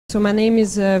So my name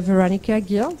is Veronica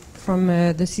Gill from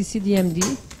the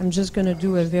CCDMD. I'm just going to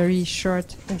do a very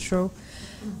short intro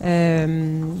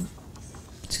to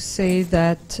say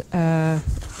that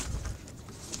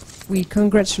we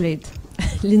congratulate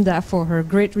Lynda for her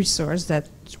great resource that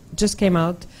just came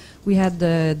out. We had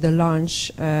the launch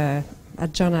at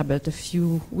John Abbott a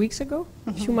few weeks ago,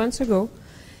 a few months ago,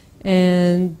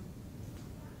 and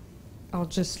I'll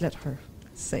just let her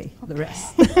say the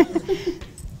rest.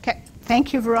 Okay,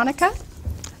 thank you, Veronica.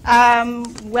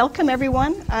 Welcome,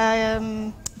 everyone.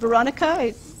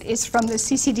 Veronica is from the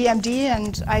CCDMD,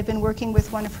 and I've been working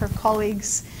with one of her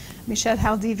colleagues, Michel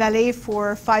Hardy-Vallée,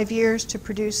 for 5 years to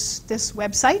produce this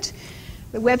website.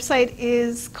 The website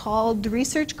is called The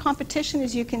Research Competition,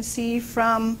 as you can see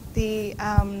from the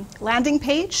landing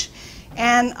page,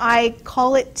 and I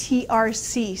call it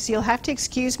TRC. So you'll have to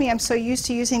excuse me, I'm so used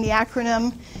to using the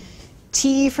acronym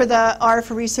T for the R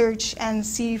for research and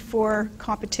C for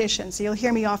competition. So you'll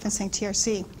hear me often saying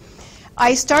TRC.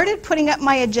 I started putting up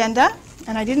my agenda,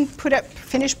 and I didn't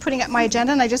finish putting up my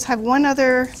agenda, and I just have one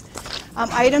other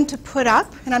item to put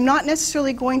up, and I'm not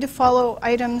necessarily going to follow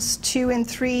items 2 and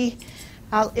 3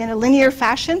 in a linear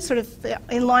fashion, sort of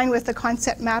in line with the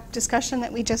concept map discussion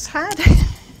that we just had.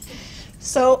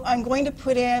 So I'm going to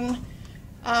put in,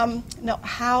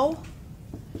 how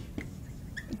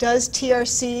does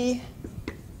TRC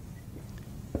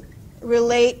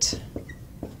relate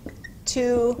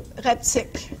to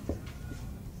REPTIC?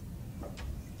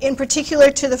 In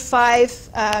particular to the 5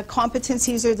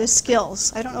 competencies or the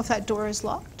skills. I don't know if that door is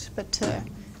locked, but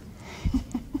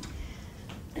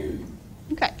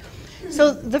okay.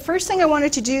 So the first thing I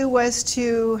wanted to do was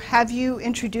to have you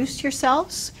introduce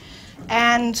yourselves,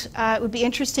 and it would be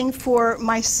interesting for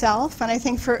myself, and I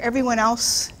think for everyone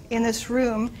else in this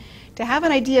room, to have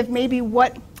an idea of maybe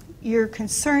what you're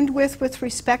concerned with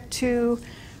respect to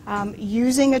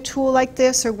using a tool like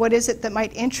this, or what is it that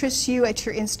might interest you at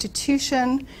your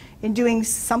institution in doing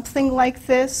something like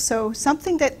this. So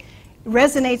something that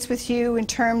resonates with you in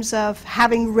terms of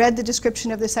having read the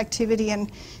description of this activity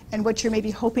and what you're maybe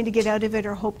hoping to get out of it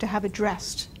or hope to have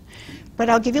addressed. But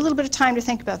I'll give you a little bit of time to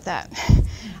think about that.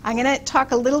 I'm going to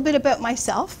talk a little bit about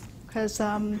myself, because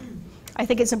I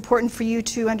think it's important for you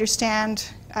to understand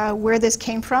where this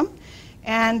came from.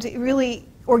 And it really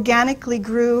organically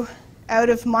grew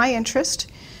out of my interest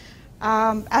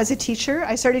as a teacher.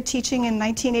 I started teaching in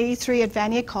 1983 at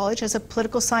Vanier College as a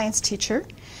political science teacher.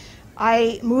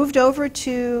 I moved over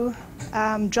to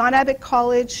John Abbott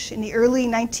College in the early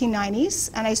 1990s,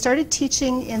 and I started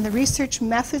teaching in the research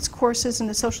methods courses in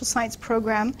the social science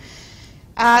program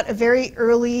at a very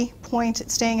early point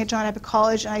at staying at John Abbott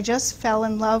College, and I just fell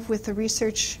in love with the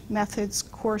research methods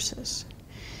courses.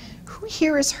 Who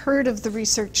here has heard of the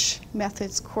research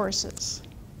methods courses?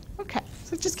 Okay,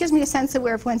 so it just gives me a sense of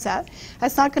where everyone's at.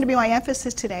 That's not going to be my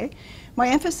emphasis today. My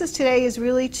emphasis today is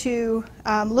really to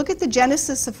look at the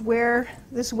genesis of where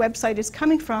this website is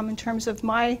coming from in terms of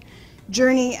my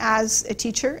journey as a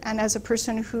teacher and as a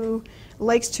person who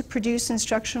likes to produce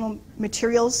instructional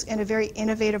materials in a very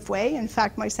innovative way. In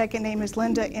fact, my second name is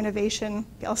Lynda Innovation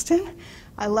Gelston.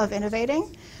 I love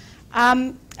innovating.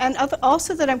 And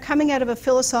also that I'm coming out of a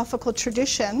philosophical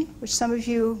tradition, which some of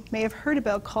you may have heard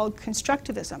about, called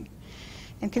constructivism.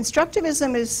 And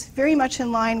constructivism is very much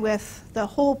in line with the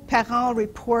whole Perrin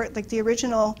report, like the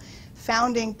original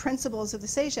founding principles of the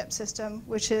CEGEP system,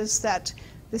 which is that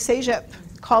the CEGEP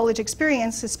college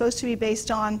experience is supposed to be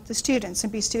based on the students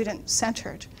and be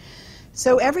student-centered.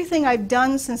 So everything I've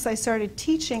done since I started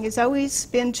teaching has always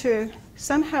been to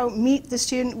somehow meet the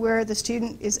student where the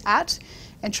student is at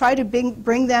and try to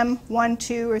bring them 1,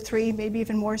 2, or 3, maybe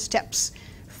even more steps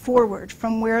forward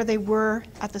from where they were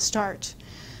at the start.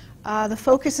 The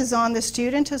focus is on the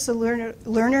student as a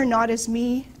learner, not as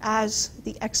me as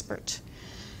the expert.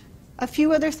 A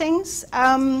few other things.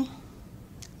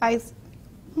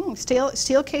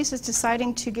 Steelcase is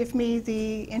deciding to give me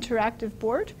the interactive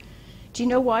board. Do you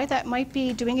know why that might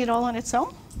be doing it all on its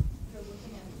own?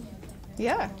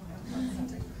 Yeah.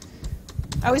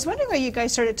 I was wondering why you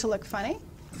guys started to look funny.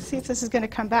 See if this is going to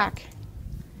come back.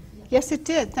 Yes, it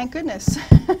did. Thank goodness.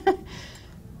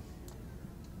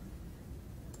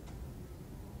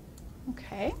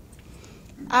 Okay.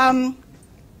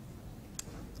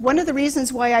 One of the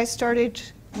reasons why I started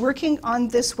working on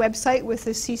this website with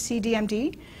the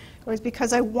CCDMD was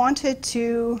because I wanted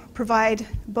to provide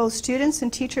both students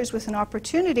and teachers with an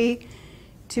opportunity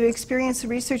to experience the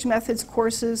research methods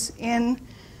courses in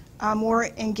a more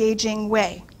engaging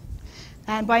way.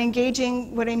 And by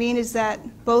engaging, what I mean is that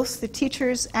both the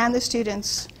teachers and the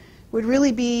students would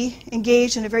really be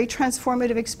engaged in a very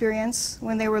transformative experience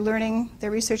when they were learning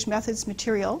their research methods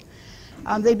material.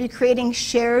 They'd be creating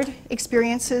shared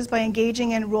experiences by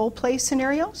engaging in role-play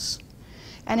scenarios.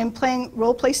 And in playing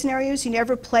role-play scenarios, you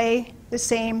never play the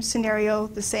same scenario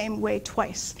the same way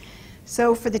twice.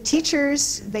 So for the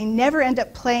teachers, they never end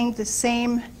up playing the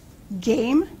same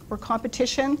game or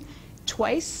competition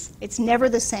twice. It's never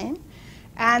the same.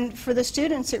 And for the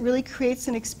students, it really creates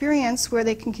an experience where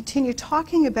they can continue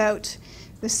talking about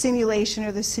the simulation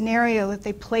or the scenario that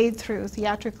they played through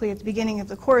theatrically at the beginning of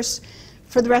the course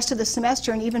for the rest of the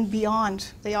semester and even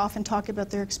beyond. They often talk about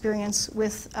their experience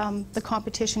with the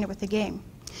competition or with the game.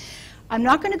 I'm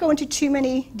not going to go into too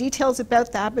many details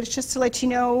about that, but it's just to let you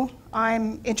know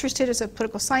I'm interested as a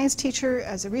political science teacher,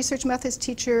 as a research methods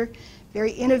teacher,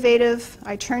 very innovative.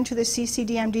 I turned to the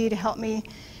CCDMD to help me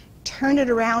turn it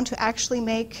around to actually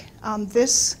make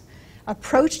this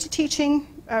approach to teaching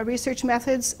research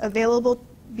methods available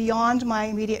beyond my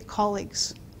immediate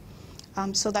colleagues.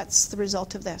 So that's the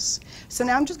result of this. So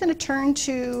now I'm just going to turn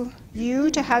to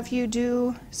you to have you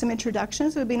do some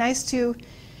introductions. It would be nice to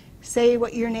say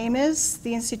what your name is,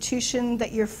 the institution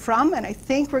that you're from, and I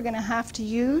think we're going to have to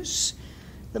use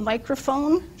the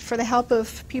microphone for the help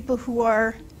of people who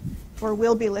are or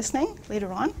will be listening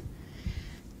later on.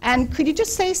 And could you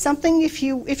just say something if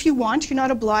you want, you're not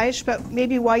obliged, but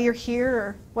maybe why you're here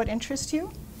or what interests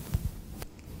you?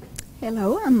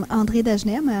 Hello, I'm André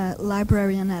Dagenet. I'm a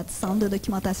librarian at Centre de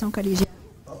Documentation Collégiale.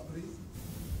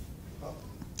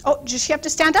 Oh, does she have to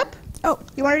stand up? Oh.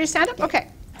 You want her to stand up? Okay.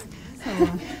 So,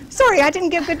 Sorry, I didn't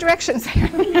give good directions there.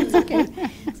 okay.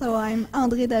 So I'm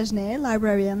André Dagenet,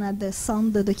 librarian at the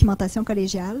Centre de Documentation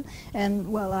Collégiale.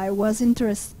 And, well, I was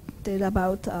interested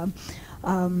about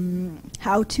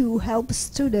how to help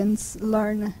students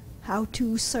learn how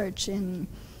to search in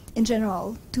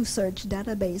general, to search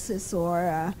databases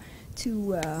or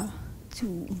to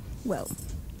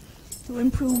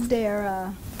improve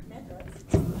their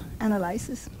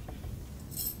analysis.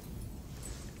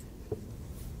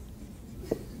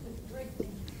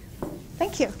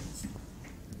 Thank you.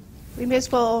 We may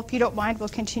as well, if you don't mind, we'll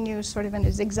continue sort of in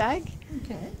a zigzag.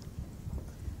 Okay.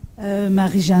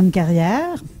 Marie-Jeanne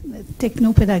Carrière,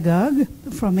 technopédagogue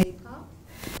from ITREP.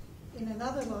 In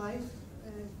another life,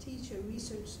 teacher,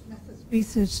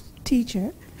 research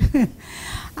teacher,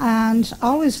 and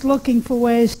always looking for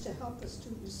ways to help the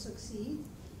students succeed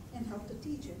and help the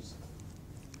teachers.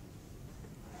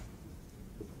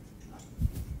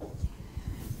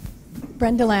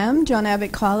 Brenda Lamb, John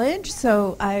Abbott College.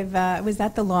 So I was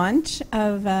at the launch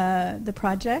of the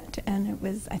project, and it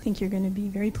was. I think you're going to be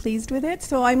very pleased with it.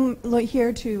 So I'm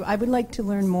here to. I would like to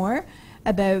learn more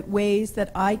about ways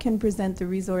that I can present the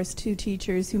resource to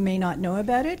teachers who may not know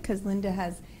about it, because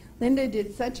Lynda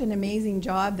did such an amazing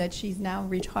job that she's now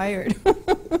retired.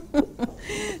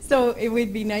 So it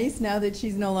would be nice now that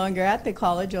she's no longer at the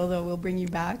college, although we'll bring you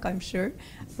back, I'm sure,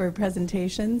 for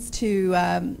presentations, to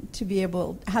be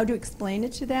able, how to explain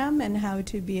it to them and how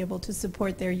to be able to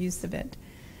support their use of it.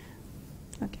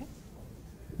 Okay.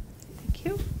 Thank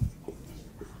you.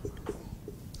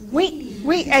 Oui,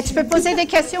 tu peux poser des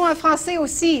questions en français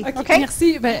aussi. OK, Okay?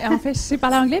 merci. En fait, je sais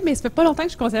parler anglais, mais ça fait pas longtemps que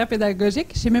je suis conseillère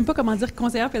pédagogique. Je sais même pas comment dire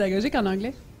conseillère pédagogique en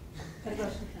anglais.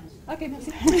 OK,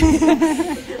 merci.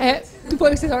 Tout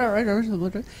pas, c'est ça.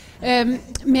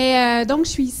 Mais donc, je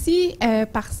suis ici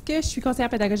parce que je suis conseillère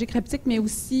pédagogique REPTIC, mais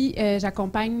aussi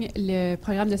j'accompagne le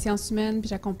programme de sciences humaines, puis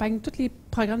j'accompagne tous les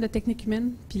programmes de techniques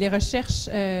humaines, puis les recherches,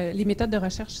 les méthodes de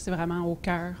recherche, c'est vraiment au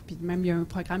cœur. Puis même, il y a un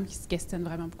programme qui se questionne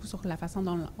vraiment beaucoup sur la façon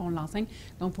dont on l'enseigne.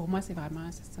 Donc, pour moi, c'est vraiment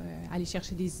ça, aller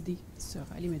chercher des idées sur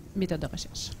les méthodes de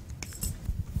recherche.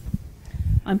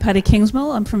 I'm Patty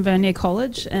Kingsmill. I'm from Vanier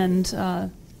College, and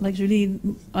like Julie,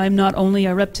 I'm not only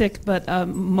a REPTIC, but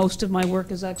most of my work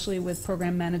is actually with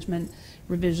program management,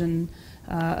 revision,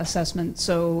 assessment.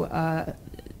 So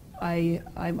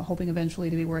I'm hoping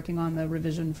eventually to be working on the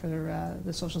revision for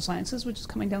the social sciences, which is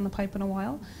coming down the pipe in a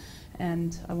while.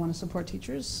 And I want to support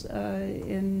teachers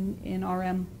in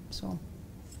RM. So.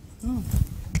 Mm.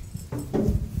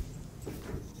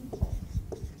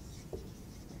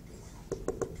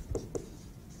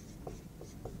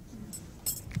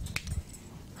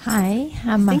 Hi,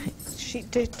 I'm Marie.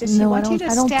 Does she want you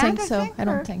to stand? I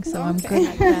don't think so. I'm Okay. good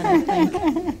like that, I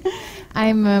think.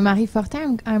 I'm Marie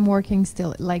Fortin. I'm working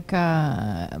still like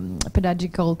a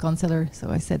pedagogical counselor, so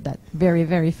I said that very,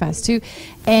 very fast too.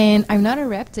 And I'm not a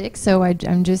REPTIC, so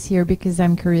I'm just here because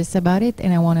I'm curious about it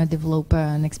and I want to develop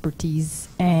an expertise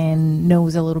and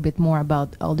knows a little bit more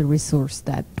about all the resource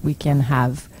that we can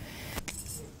have.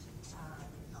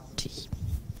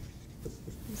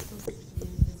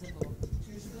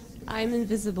 I'm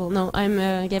invisible. No, I'm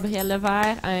Gabrielle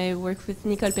Levert. I work with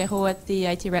Nicole Perrault at the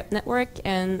ITREP network,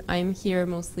 and I'm here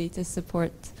mostly to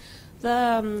support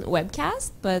the webcast,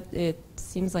 but it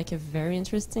seems like a very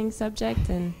interesting subject,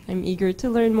 and I'm eager to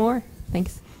learn more.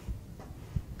 Thanks.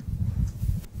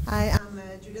 Hi, I'm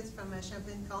Judith from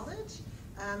Champlain College.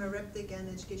 I'm a REPTIC and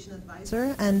education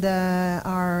advisor, and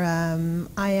our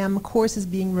IM course is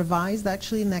being revised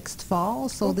actually next fall,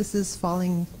 so this is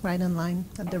falling right in line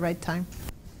at the right time.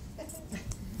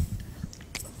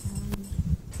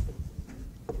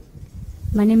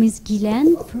 My name is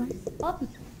Guylaine.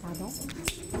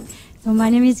 So my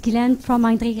name is Guylaine from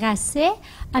André Grasset.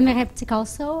 I'm a REPTIC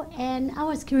also, and I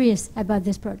was curious about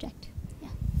this project. Yeah.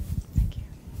 Thank you.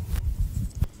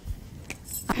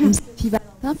 I'm Sophie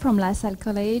Valentin from La Salle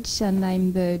College, and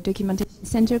I'm the Documentation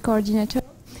Center Coordinator.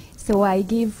 So I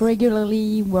give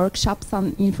regularly workshops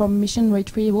on information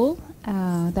retrieval.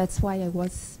 That's why I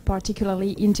was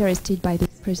particularly interested by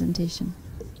this presentation.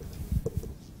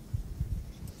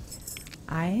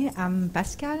 Hi, I'm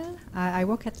Pascal. I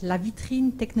work at La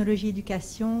Vitrine Technologie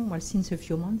Education, well, since a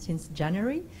few months, since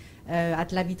January.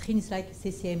 At La Vitrine, it's like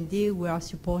CCDMD. We are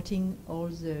supporting all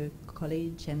the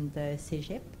college and the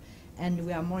CEGEP, and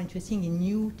we are more interested in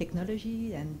new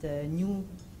technology and new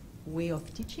way of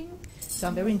teaching. So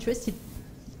I'm very interested.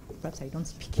 Perhaps I don't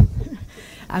speak.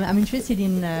 I'm interested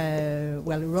in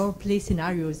well, role play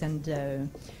scenarios and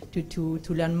to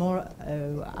learn more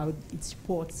how it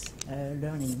supports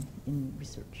learning in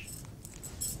research.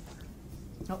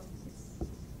 Oh,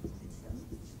 it's done.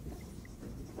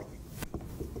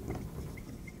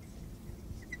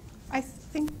 I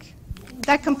think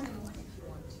that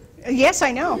yes,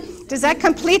 I know. Does that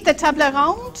complete the table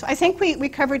ronde? I think we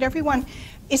covered everyone.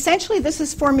 Essentially, this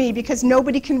is for me because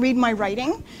nobody can read my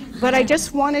writing, but I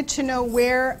just wanted to know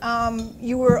where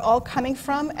you were all coming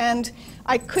from, and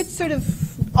I could sort of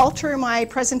alter my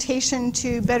presentation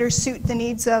to better suit the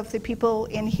needs of the people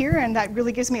in here, and that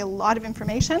really gives me a lot of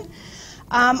information.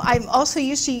 I'm also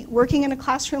used to working in a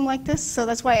classroom like this, so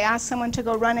that's why I asked someone to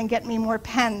go run and get me more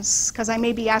pens, because I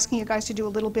may be asking you guys to do a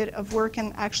little bit of work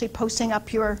and actually posting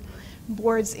up your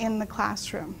boards in the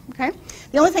classroom. Okay.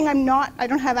 The only thing I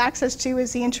don't have access to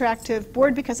is the interactive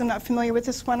board because I'm not familiar with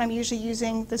this one. I'm usually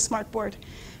using the smart board.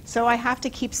 So I have to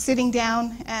keep sitting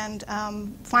down and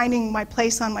finding my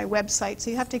place on my website. So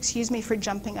you have to excuse me for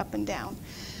jumping up and down.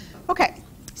 Okay.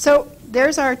 So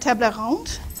there's our table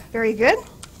ronde. Very good.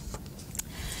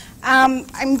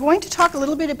 I'm going to talk a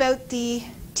little bit about the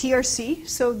TRC,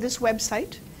 so this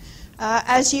website.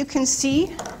 As you can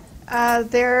see,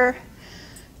 there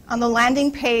on the landing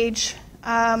page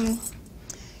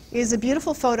is a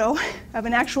beautiful photo of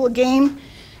an actual game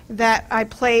that I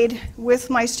played with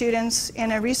my students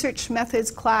in a research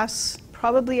methods class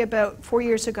probably about 4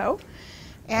 years ago.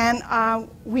 And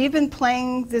we've been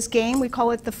playing this game, we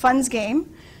call it the FUNS game,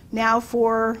 now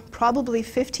for probably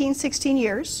 15, 16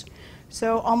 years.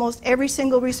 So almost every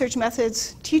single research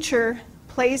methods teacher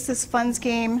plays this FUNS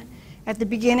game at the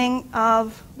beginning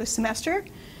of the semester.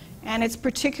 And it's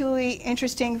particularly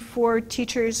interesting for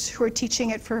teachers who are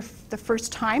teaching it for the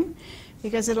first time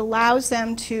because it allows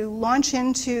them to launch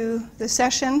into the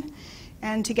session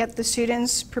and to get the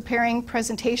students preparing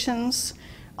presentations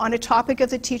on a topic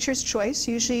of the teacher's choice,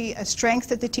 usually a strength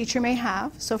that the teacher may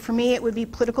have. So for me, it would be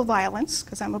political violence,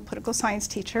 because I'm a political science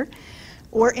teacher,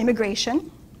 or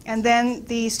immigration. And then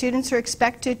the students are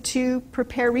expected to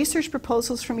prepare research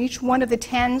proposals from each one of the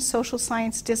 10 social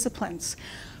science disciplines.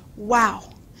 Wow.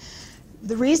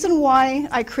 The reason why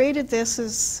I created this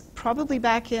is probably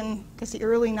back in, I guess, the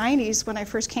early 90s when I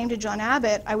first came to John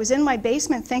Abbott. I was in my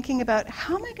basement thinking about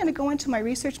how am I going to go into my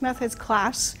research methods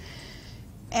class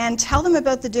and tell them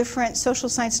about the different social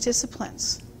science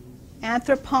disciplines.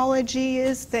 Anthropology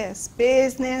is this,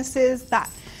 business is that,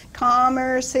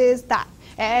 commerce is that,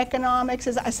 economics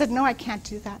is that. I said, no, I can't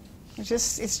do that.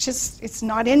 It's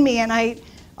not in me, and I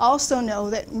also know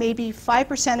that maybe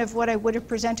 5% of what I would have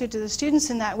presented to the students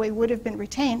in that way would have been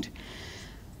retained.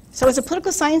 So as a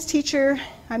political science teacher,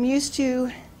 I'm used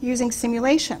to using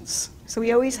simulations. So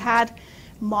we always had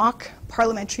mock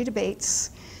parliamentary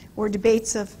debates or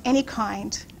debates of any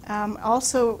kind.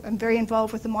 Also, I'm very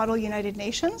involved with the Model United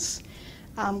Nations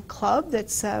club.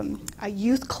 That's a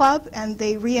youth club, and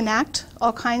they reenact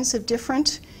all kinds of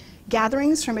different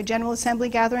gatherings, from a General Assembly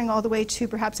gathering all the way to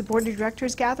perhaps a Board of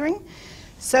Directors gathering.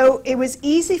 So it was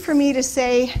easy for me to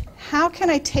say, how can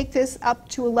I take this up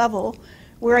to a level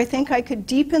where I think I could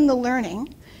deepen the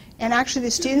learning, and actually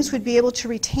the students would be able to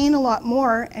retain a lot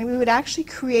more, and we would actually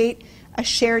create a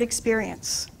shared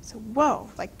experience. So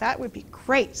whoa, like that would be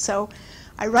great. So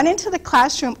I run into the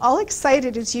classroom all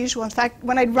excited as usual. In fact,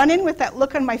 when I'd run in with that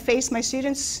look on my face, my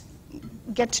students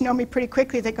get to know me pretty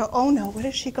quickly. They go, oh no, what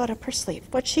has she got up her sleeve?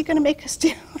 What's she going to make us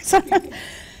do?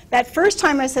 That first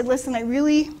time I said, listen, I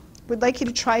really would like you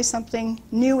to try something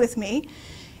new with me.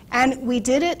 And we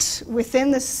did it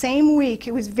within the same week.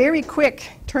 It was very quick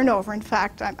turnover. In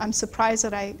fact, I'm surprised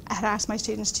that I had asked my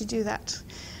students to do that.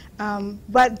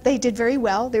 But they did very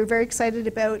well. They were very excited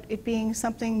about it being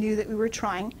something new that we were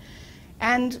trying.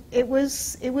 And it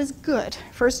was good.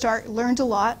 First start, learned a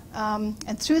lot.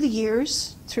 And through the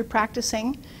years, through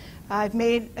practicing, I've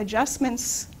made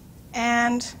adjustments.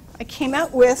 And I came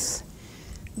out with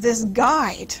this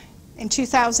guide in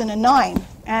 2009.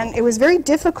 And it was very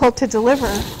difficult to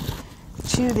deliver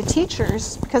to the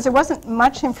teachers because there wasn't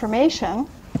much information.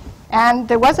 And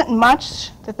there wasn't much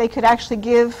that they could actually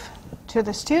give to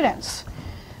the students.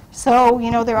 So,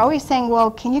 you know, they're always saying,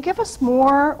 well, can you give us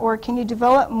more, or can you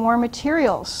develop more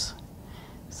materials?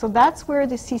 So that's where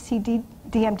the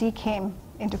CCDMD came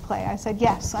into play. I said,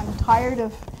 yes, I'm tired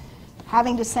of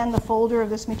having to send the folder of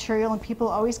this material and people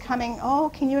always coming, oh,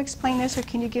 can you explain this, or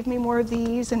can you give me more of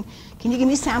these, and can you give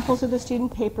me samples of the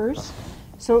student papers?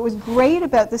 So what was great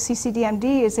about the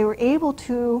CCDMD is they were able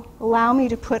to allow me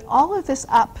to put all of this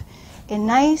up in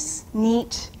nice,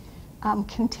 neat,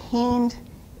 contained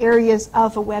areas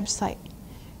of a website.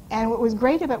 And what was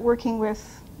great about working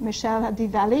with Michel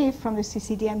Abdi-Vallée from the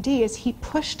CCDMD is he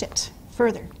pushed it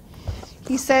further.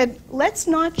 He said, let's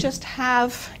not just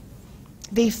have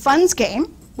the funds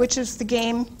game, which is the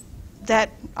game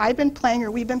that I've been playing, or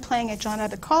we've been playing at John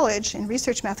Abbott College in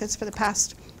research methods for the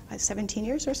past 17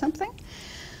 years or something.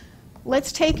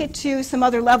 Let's take it to some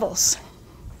other levels.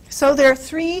 So there are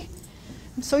three.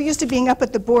 I'm so used to being up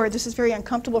at the board, this is very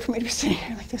uncomfortable for me to be sitting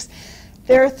here like this.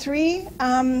 There are three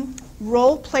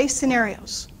role-play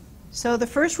scenarios. So the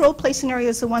first role-play scenario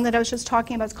is the one that I was just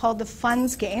talking about. It's called the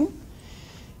funds game.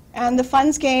 And the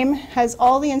funds game has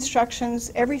all the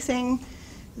instructions, everything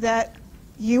that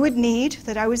you would need,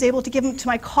 that I was able to give them to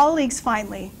my colleagues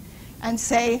finally, and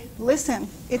say, listen,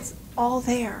 it's all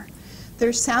there.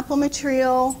 There's sample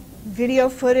material, video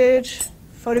footage,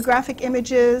 photographic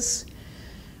images.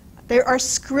 There are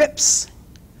scripts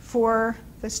for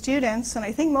the students, and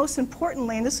I think most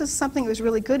importantly, and this is something that was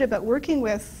really good about working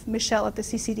with Michelle at the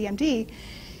CCDMD,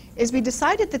 is we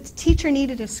decided that the teacher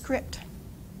needed a script.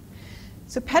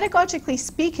 So pedagogically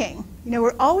speaking, you know,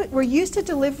 we're used to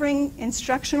delivering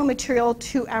instructional material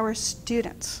to our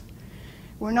students.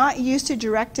 We're not used to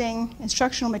directing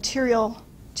instructional material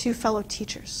to fellow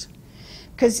teachers,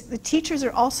 because the teachers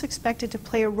are also expected to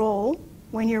play a role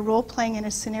when you're role-playing in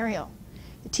a scenario.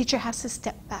 The teacher has to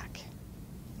step back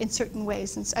in certain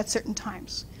ways and at certain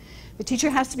times. The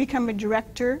teacher has to become a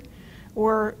director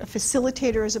or a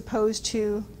facilitator as opposed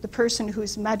to the person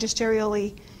who's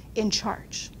magisterially in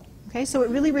charge. Okay, so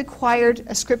it really required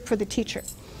a script for the teacher.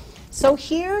 So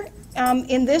here,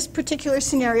 in this particular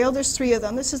scenario, there's three of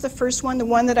them. This is the first one, the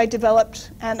one that I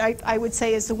developed, and I would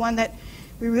say is the one that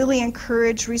we really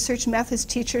encourage research methods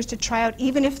teachers to try out,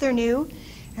 even if they're new,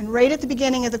 and right at the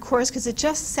beginning of the course, because it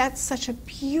just sets such a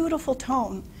beautiful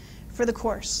tone for the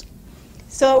course.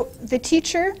 So the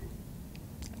teacher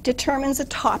determines a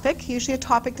topic, usually a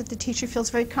topic that the teacher feels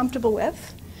very comfortable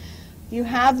with. You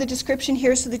have the description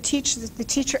here so the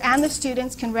teacher and the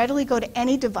students can readily go to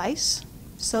any device.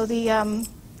 So the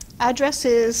address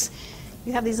is,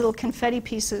 you have these little confetti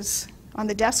pieces on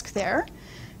the desk there,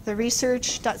 the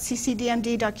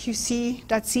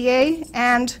research.ccdmd.qc.ca,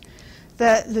 and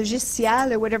the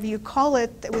logiciel, or whatever you call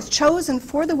it, that was chosen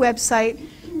for the website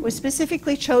was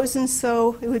specifically chosen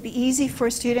so it would be easy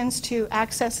for students to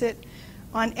access it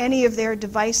on any of their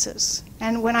devices.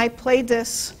 And when I played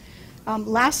this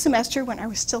last semester, when I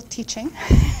was still teaching,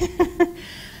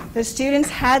 the students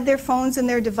had their phones and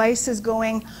their devices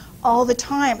going all the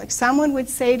time. Like someone would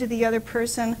say to the other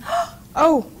person,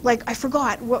 oh, like I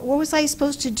forgot, what was I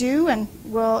supposed to do? And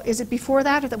well, is it before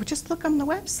that or that? Well, just look on the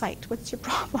website. What's your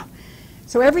problem?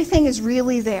 So everything is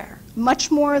really there, much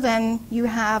more than you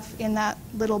have in that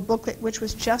little booklet, which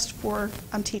was just for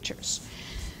teachers.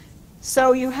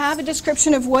 So you have a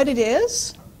description of what it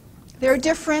is. There are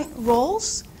different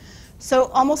roles. So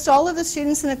almost all of the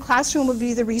students in the classroom will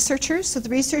be the researchers. So the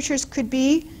researchers could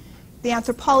be the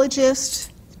anthropologists,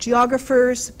 the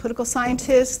geographers, the political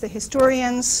scientists, the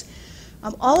historians.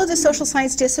 All of the social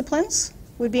science disciplines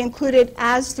would be included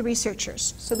as the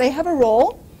researchers. So they have a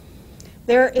role.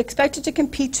 They're expected to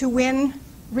compete to win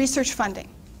research funding.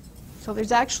 So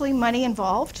there's actually money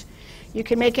involved. You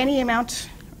can make any amount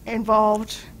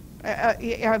involved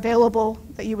available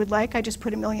that you would like. I just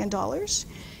put $1 million.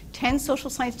 10 social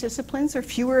science disciplines or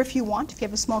fewer if you want, if you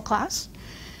have a small class.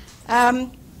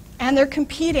 And they're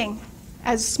competing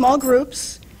as small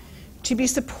groups to be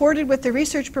supported with the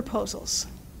research proposals.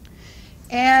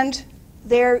 And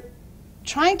they're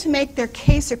trying to make their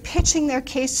case, they're pitching their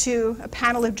case to a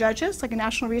panel of judges, like a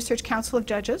National Research Council of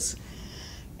Judges.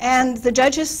 And the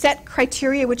judges set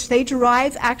criteria which they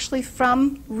derive actually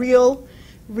from real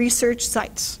research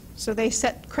sites. So they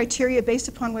set criteria based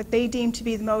upon what they deem to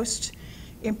be the most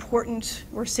important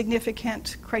or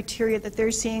significant criteria that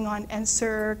they're seeing on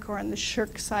NSERC or on the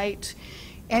SHRC site,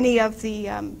 any of the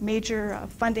major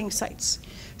funding sites.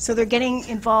 So they're getting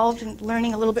involved and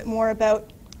learning a little bit more about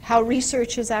how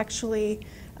research is actually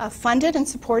funded and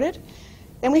supported.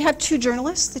 Then we have two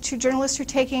journalists. The two journalists are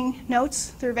taking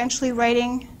notes. They're eventually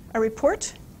writing a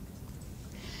report.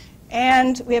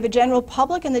 And we have a general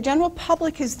public, and the general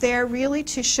public is there really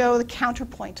to show the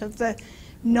counterpoint of the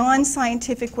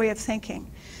non-scientific way of thinking.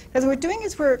 Because what we're doing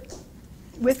is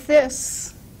with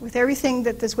everything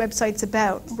that this website's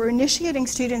about, we're initiating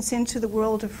students into the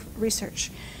world of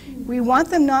research. We want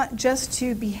them not just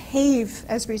to behave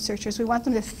as researchers, we want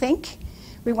them to think,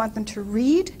 we want them to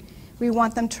read, we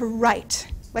want them to write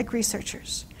like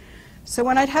researchers. So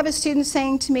when I'd have a student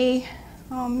saying to me,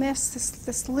 "Oh, miss,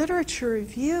 this literature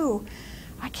review,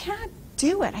 I can't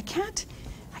do it. I can't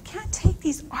take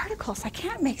these articles. I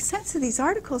can't make sense of these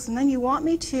articles." And then you want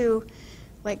me to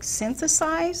like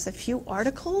synthesize a few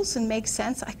articles and make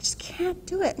sense. I just can't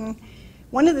do it. And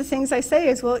one of the things I say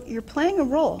is, well, you're playing a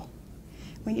role.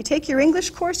 When you take your English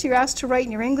course, you're asked to write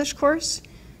in your English course.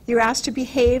 You're asked to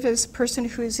behave as a person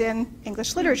who's in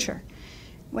English literature.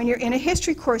 When you're in a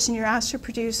history course and you're asked to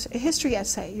produce a history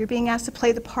essay, you're being asked to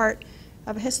play the part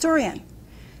of a historian.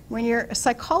 When you're a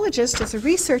psychologist as a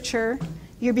researcher,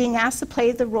 you're being asked to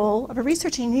play the role of a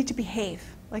researcher. You need to behave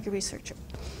like a researcher.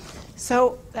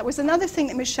 So that was another thing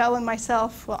that Michelle and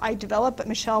myself, well, I developed, but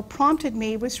Michelle prompted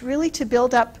me, was really to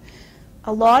build up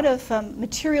a lot of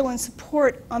material and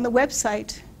support on the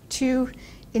website to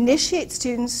initiate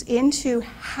students into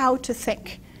how to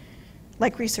think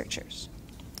like researchers.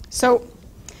 So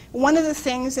one of the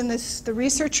things in the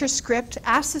researcher script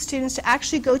asks the students to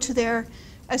actually go to their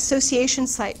association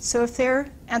site. So if they're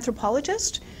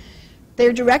anthropologists,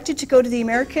 they're directed to go to the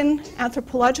American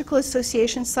Anthropological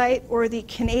Association site or the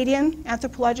Canadian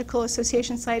Anthropological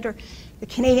Association site or the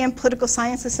Canadian Political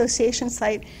Science Association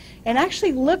site and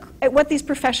actually look at what these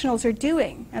professionals are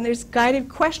doing. And there's guided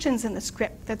questions in the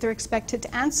script that they're expected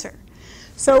to answer.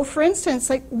 So for instance,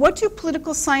 like, what do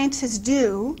political scientists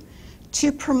do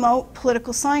to promote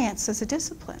political science as a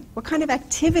discipline? What kind of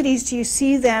activities do you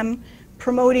see them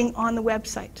promoting on the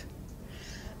website?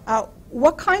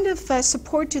 What kind of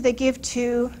support do they give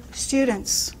to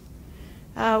students?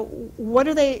 What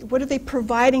are they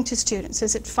providing to students?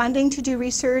 Is it funding to do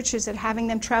research? Is it having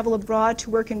them travel abroad to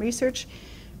work in research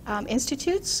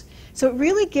institutes? So it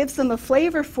really gives them a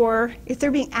flavor for, if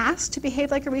they're being asked to behave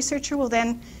like a researcher, well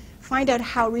then find out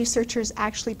how researchers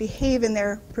actually behave in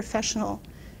their professional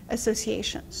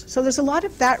associations. So there's a lot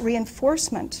of that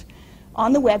reinforcement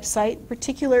on the website,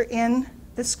 particular in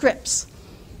the scripts.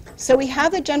 So we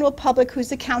have the general public who's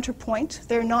the counterpoint.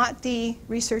 They're not the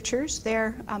researchers.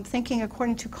 They're thinking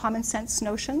according to common sense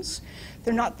notions.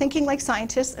 They're not thinking like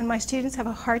scientists, and my students have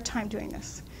a hard time doing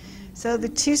this. So the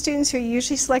two students who are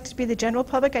usually selected to be the general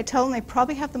public, I tell them they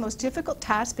probably have the most difficult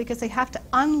task because they have to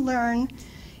unlearn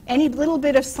any little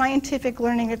bit of scientific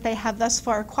learning that they have thus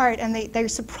far acquired, and they're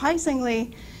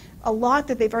surprisingly a lot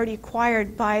that they've already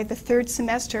acquired by the third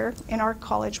semester in our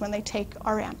college when they take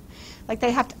RM. Like,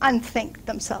 they have to unthink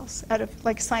themselves out of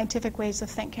like scientific ways of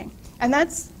thinking. And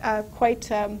that's quite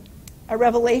a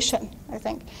revelation, I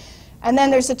think. And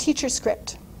then there's a teacher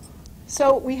script.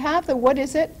 So we have the what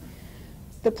is it?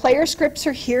 The player scripts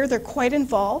are here. They're quite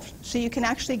involved. So you can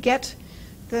actually get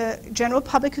the general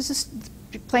public who's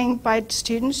playing by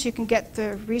students. You can get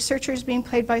the researchers being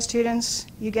played by students.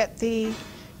 You get the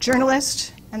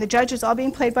journalist and the judges all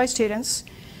being played by students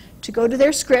to go to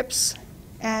their scripts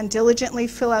and diligently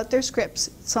fill out their scripts.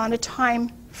 It's on a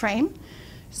time frame.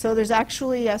 So there's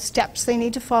actually steps they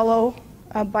need to follow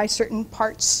by certain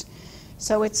parts.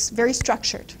 So it's very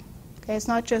structured. Okay, it's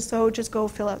not just, oh, just go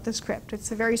fill out the script.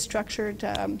 It's a very structured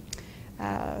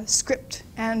script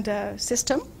and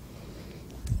system.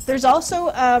 There's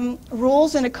also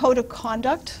rules and a code of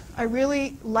conduct. I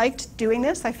really liked doing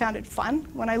this. I found it fun.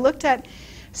 When I looked at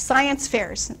science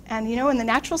fairs, and you know, in the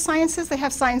natural sciences they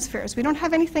have science fairs. We don't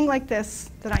have anything like this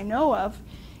that I know of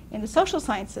in the social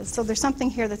sciences, so there's something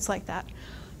here that's like that.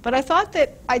 But I thought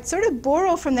that I'd sort of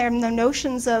borrow from them the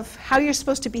notions of how you're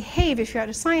supposed to behave if you're at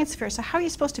a science fair. So how are you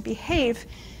supposed to behave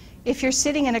if you're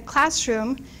sitting in a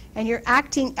classroom and you're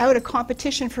acting out a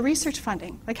competition for research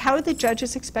funding. Like, how are the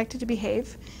judges expected to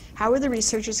behave? How are the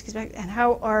researchers expected, and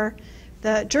how are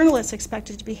the journalists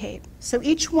expected to behave? So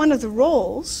each one of the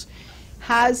roles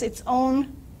has its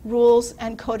own rules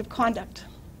and code of conduct.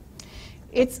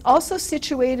 It's also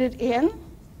situated in,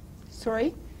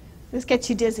 sorry, this gets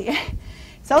you dizzy.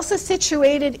 It's also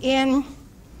situated in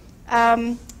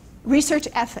research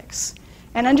ethics,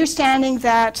 and understanding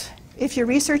that if you're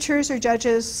researchers or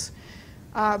judges,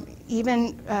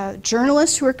 even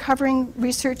journalists who are covering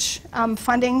research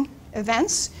funding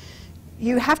events,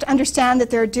 you have to understand that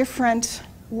there are different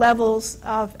levels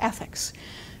of ethics.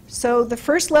 So the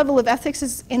first level of ethics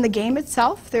is in the game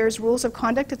itself. There's rules of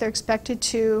conduct that they're expected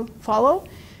to follow.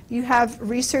 You have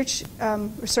research,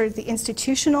 sort of the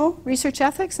institutional research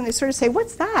ethics, and they sort of say,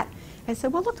 what's that? I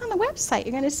said, well, look on the website.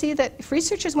 You're going to see that if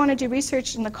researchers want to do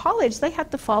research in the college, they have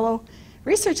to follow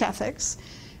research ethics.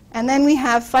 And then we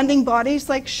have funding bodies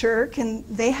like SHRC, and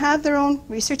they have their own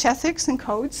research ethics and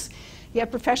codes. You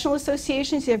have professional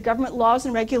associations, you have government laws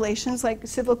and regulations like the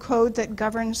civil code that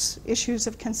governs issues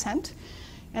of consent.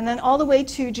 And then all the way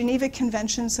to Geneva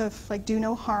Conventions of like do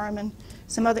no harm and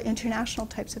some other international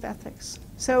types of ethics.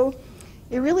 So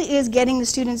it really is getting the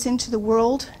students into the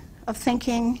world of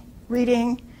thinking,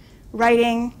 reading,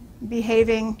 writing,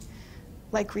 behaving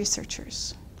like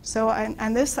researchers. So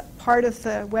and this part of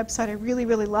the website I really,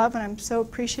 really love, and I'm so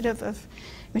appreciative of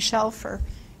Michelle for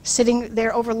sitting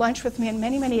there over lunch with me on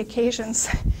many, many occasions,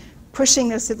 pushing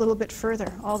this a little bit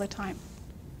further all the time.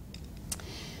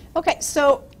 Okay,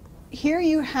 so here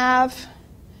you have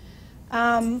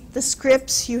the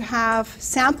scripts, you have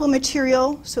sample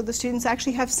material, so the students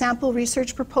actually have sample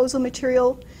research proposal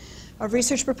material of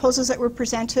research proposals that were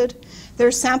presented. There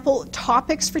are sample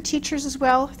topics for teachers as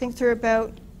well. I think there are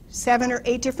about 7 or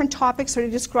 8 different topics, sort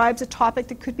of describes a topic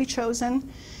that could be chosen.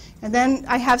 And then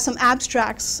I have some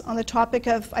abstracts on the topic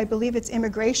of, I believe it's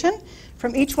immigration,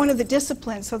 from each one of the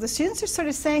disciplines. So the students are sort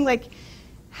of saying, like,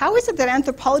 how is it that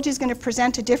anthropology is going to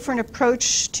present a different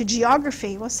approach to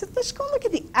geography? Well, so let's go look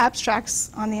at the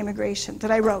abstracts on the immigration that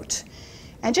I wrote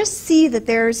and just see that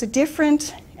there's a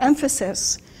different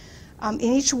emphasis in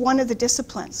each one of the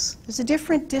disciplines. There's a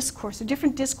different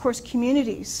discourse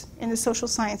communities in the social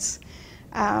science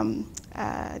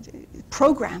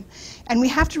program. And we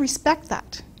have to respect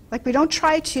that. Like, we don't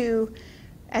try to,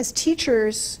 as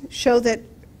teachers, show that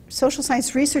social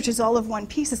science research is all of one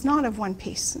piece. It's not of one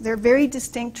piece. They're very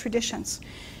distinct traditions.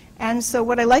 And so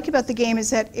what I like about the game is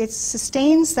that it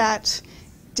sustains that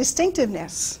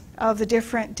distinctiveness of the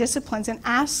different disciplines and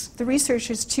asks the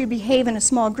researchers to behave in a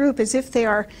small group as if they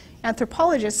are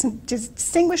anthropologists and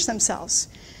distinguish themselves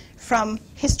from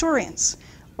historians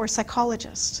or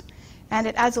psychologists. And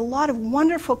it adds a lot of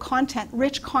wonderful content,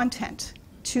 rich content,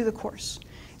 to the course.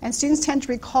 And students tend to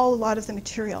recall a lot of the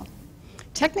material.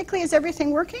 Technically, is everything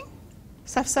working?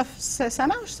 Ça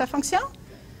marche? Ça fonctionne?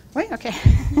 Oui? Okay.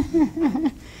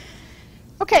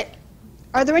 Okay.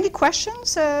 Are there any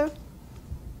questions?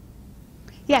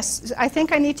 Yes, I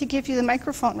think I need to give you the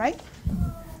microphone, right?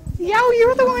 Yeah,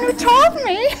 you're the one who told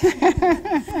me.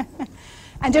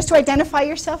 And just to identify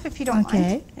yourself, if you don't mind.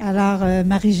 Okay. Alors,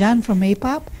 Marie-Jeanne from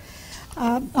APOP.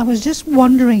 I was just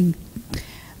wondering,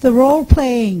 the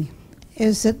role-playing,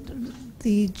 is it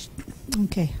the...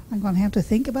 Okay, I'm going to have to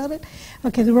think about it.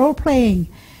 Okay, the role-playing.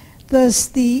 Does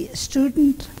the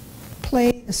student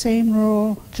play the same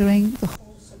role during the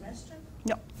whole semester?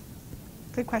 No.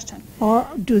 Good question. Or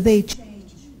do they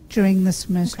change during the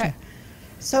semester? Okay.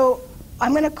 So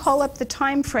I'm going to call up the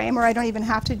time frame, or I don't even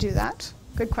have to do that.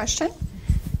 Good question.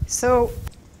 So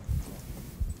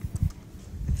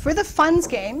for the funds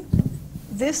game,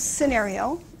 this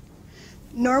scenario,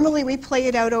 normally we play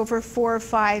it out over 4 or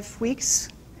 5 weeks,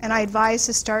 and I advise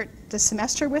to start the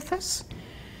semester with this.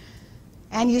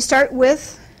 And you start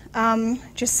with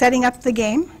just setting up the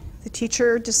game. The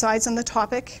teacher decides on the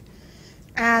topic,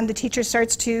 and the teacher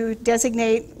starts to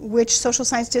designate which social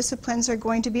science disciplines are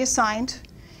going to be assigned,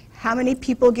 how many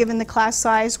people given the class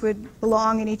size would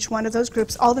belong in each one of those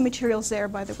groups. All the material's there,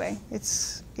 by the way.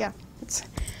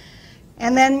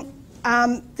 And then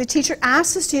the teacher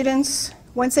asks the students,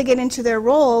 once they get into their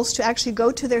roles, to actually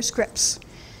go to their scripts.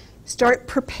 Start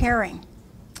preparing.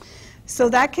 So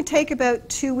that could take about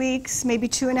 2 weeks, maybe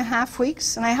 2.5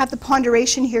 weeks. And I have the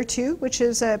ponderation here too, which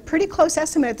is a pretty close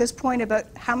estimate at this point about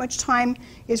how much time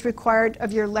is required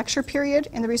of your lecture period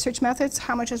in the research methods,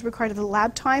 how much is required of the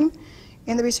lab time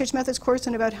in the research methods course,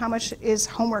 and about how much is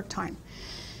homework time.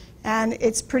 And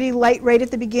it's pretty light right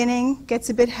at the beginning, gets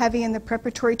a bit heavy in the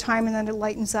preparatory time, and then it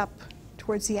lightens up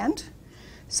towards the end.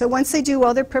 So once they do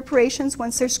all their preparations,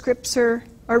 once their scripts are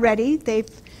ready, they've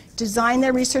design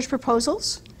their research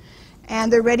proposals,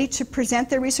 and they're ready to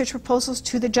present their research proposals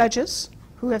to the judges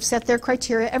who have set their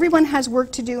criteria. Everyone has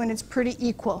work to do, and it's pretty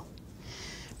equal.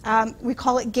 We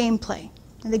call it gameplay.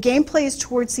 And the gameplay is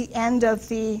towards the end of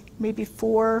the maybe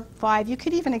 4, 5, you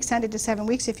could even extend it to 7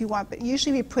 weeks if you want, but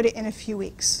usually we put it in a few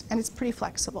weeks, and it's pretty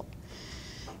flexible.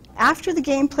 After the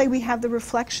gameplay, we have the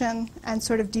reflection and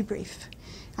sort of debrief.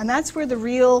 And that's where the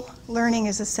real learning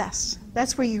is assessed.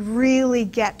 That's where you really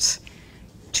get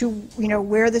to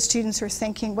where the students are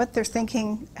thinking, what they're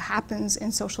thinking happens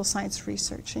in social science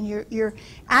research. And you're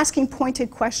asking pointed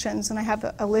questions, and I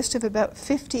have a list of about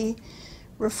 50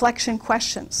 reflection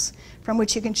questions from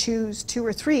which you can choose 2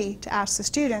 or 3 to ask the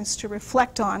students to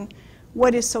reflect on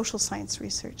what is social science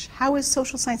research? How is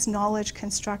social science knowledge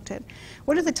constructed?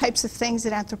 What are the types of things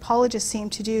that anthropologists seem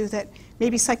to do that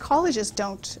maybe psychologists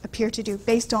don't appear to do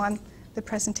based on the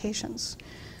presentations?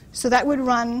 So that would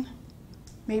run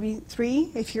maybe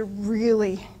 3 if you're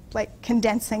really like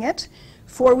condensing it.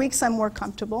 4 weeks I'm more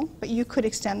comfortable, but you could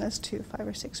extend this to 5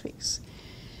 or 6 weeks.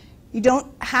 You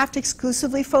don't have to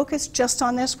exclusively focus just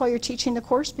on this while you're teaching the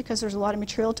course because there's a lot of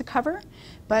material to cover,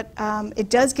 but it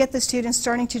does get the students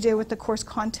starting to deal with the course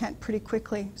content pretty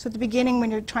quickly. So at the beginning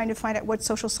when you're trying to find out what's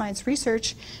social science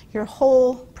research, your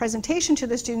whole presentation to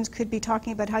the students could be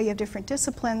talking about how you have different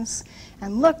disciplines,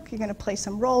 and look, you're going to play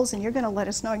some roles and you're going to let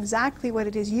us know exactly what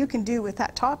it is you can do with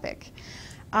that topic.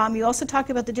 You also talk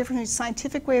about the difference between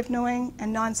scientific way of knowing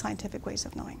and non-scientific ways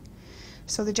of knowing.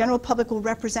 So the general public will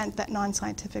represent that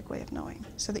non-scientific way of knowing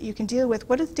so that you can deal with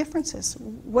what are the differences,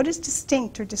 what is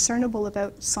distinct or discernible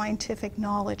about scientific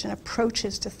knowledge and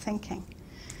approaches to thinking.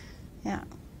 Yeah.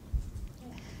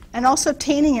 And also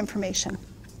obtaining information.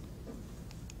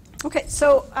 Okay,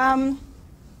 so I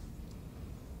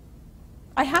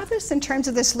have this in terms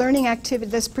of this learning activity,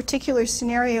 this particular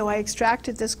scenario. I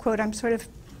extracted this quote. I'm sort of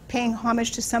paying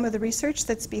homage to some of the research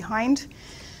that's behind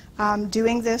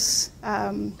doing this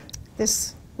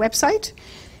this website,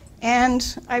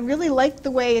 and I really like the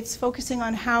way it's focusing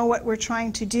on how what we're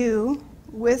trying to do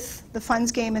with the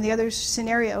funds game and the other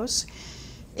scenarios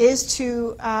is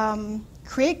to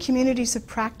create communities of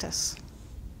practice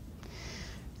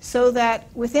so that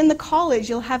within the college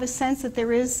you'll have a sense that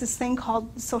there is this thing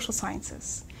called the social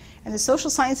sciences, and the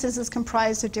social sciences is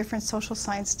comprised of different social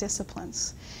science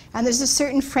disciplines. And there's a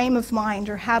certain frame of mind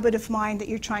or habit of mind that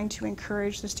you're trying to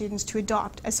encourage the students to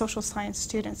adopt as social science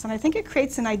students. And I think it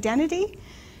creates an identity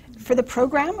for the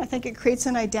program. I think it creates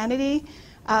an identity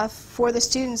for the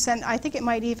students. And I think it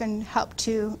might even help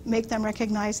to make them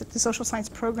recognize that the social science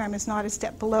program is not a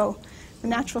step below the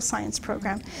natural science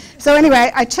program. So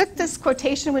anyway, I took this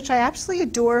quotation, which I absolutely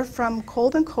adore, from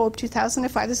Kolb and Kolb,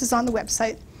 2005. This is on the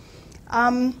website.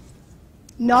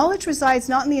 Knowledge resides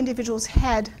not in the individual's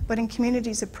head, but in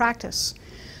communities of practice.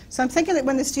 So I'm thinking that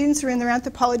when the students are in their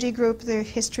anthropology group, their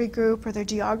history group, or their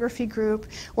geography group,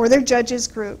 or their judges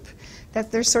group,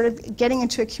 that they're sort of getting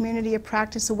into a community of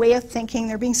practice, a way of thinking.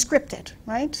 They're being scripted,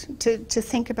 right, to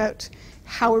think about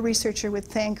how a researcher would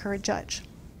think or a judge.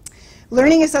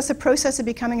 Learning is thus a process of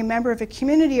becoming a member of a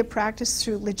community of practice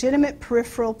through legitimate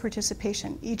peripheral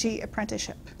participation, e.g.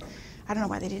 apprenticeship. I don't know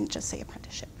why they didn't just say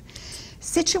apprenticeship.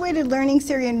 Situated learning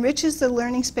theory enriches the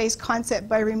learning space concept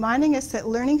by reminding us that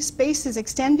learning spaces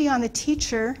extend beyond the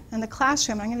teacher and the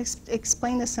classroom. I'm going to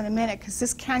explain this in a minute because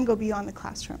this can go beyond the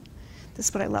classroom. This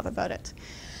is what I love about it.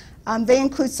 They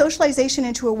include socialization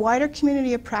into a wider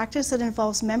community of practice that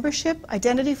involves membership,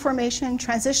 identity formation,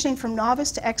 transitioning from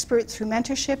novice to expert through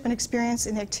mentorship and experience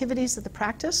in the activities of the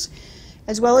practice,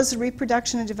 as well as the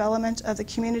reproduction and development of the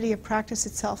community of practice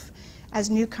itself as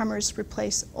newcomers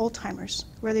replace old-timers,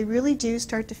 where they really do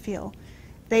start to feel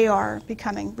they are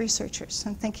becoming researchers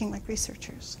and thinking like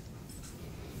researchers.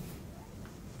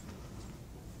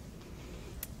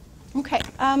 Okay.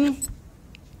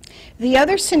 The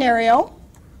other scenario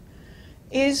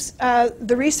is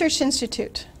the Research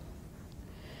Institute.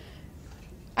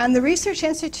 And the Research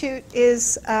Institute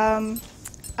is a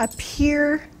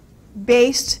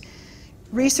peer-based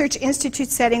research institute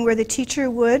setting where the teacher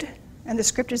would, and the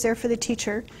script is there for the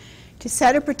teacher, to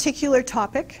set a particular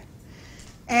topic,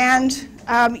 and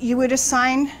you would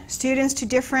assign students to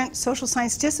different social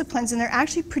science disciplines, and they're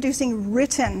actually producing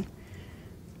written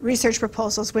research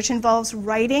proposals, which involves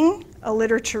writing a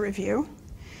literature review.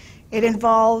 It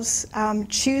involves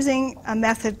choosing a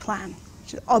method plan,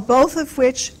 both of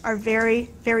which are very,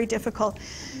 very difficult.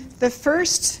 The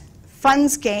first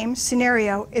funds game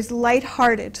scenario is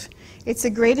lighthearted. It's a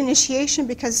great initiation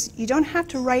because you don't have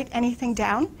to write anything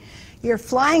down. You're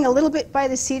flying a little bit by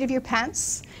the seat of your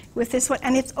pants with this one,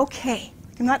 and it's okay.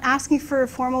 I'm not asking for a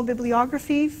formal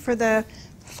bibliography for the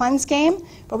funds game,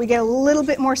 but we get a little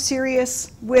bit more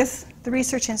serious with the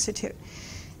Research Institute.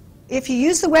 If you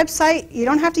use the website, you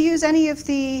don't have to use any of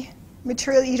the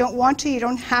material you don't want to. You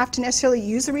don't have to necessarily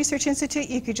use the Research Institute.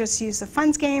 You could just use the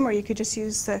funds game, or you could just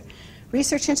use the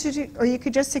Research Institute, or you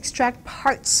could just extract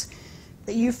parts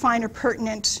that you find are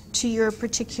pertinent to your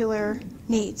particular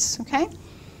needs, okay?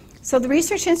 So the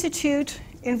Research Institute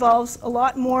involves a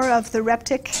lot more of the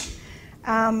REPTIC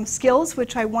skills,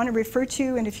 which I want to refer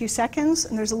to in a few seconds,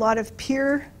 and there's a lot of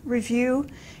peer review,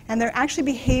 and they're actually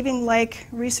behaving like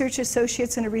research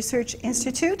associates in a research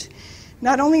institute.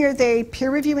 Not only are they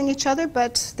peer reviewing each other,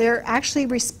 but they're actually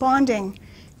responding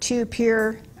to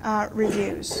peer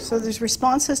reviews. So there's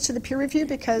responses to the peer review,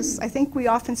 because I think we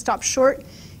often stop short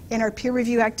in our peer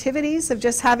review activities of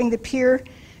just having the peer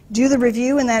do the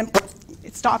review and then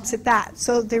it stops at that.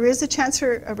 So there is a chance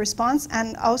for a response,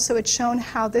 and also it's shown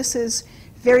how this is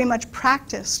very much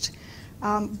practiced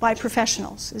by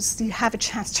professionals, is you have a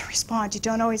chance to respond. You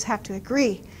don't always have to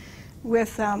agree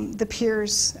with the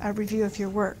peers' review of your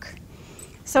work.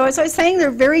 So as I was saying, there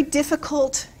are very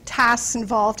difficult tasks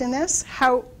involved in this.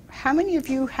 How many of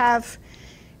you have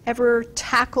ever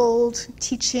tackled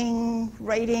teaching,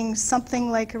 writing something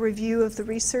like a review of the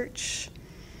research,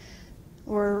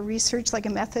 or research like a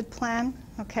method plan?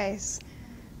 Okay, so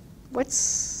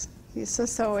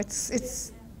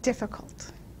it's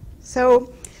difficult.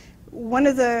 So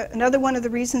another one of the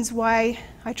reasons why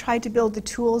I tried to build the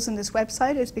tools in this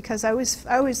website is because I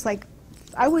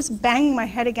was banging my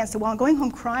head against the wall and going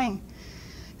home crying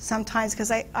sometimes,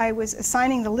 because I was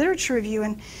assigning the literature review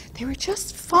and they were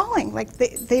just falling. Like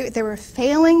they were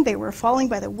failing, they were falling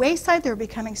by the wayside, they were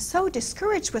becoming so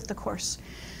discouraged with the course.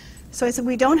 So I said,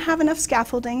 we don't have enough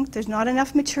scaffolding, there's not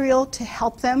enough material to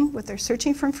help them with their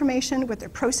searching for information, with their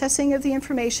processing of the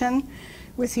information,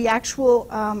 with the actual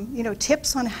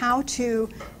tips on how to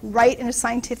write in a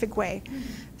scientific way.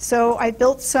 So I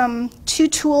built two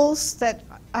tools that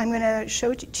I'm going to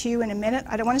show to you in a minute.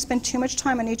 I don't want to spend too much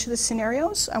time on each of the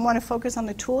scenarios. I want to focus on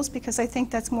the tools because I think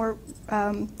that's more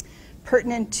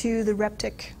pertinent to the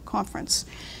REPTIC conference.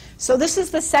 So this is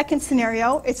the second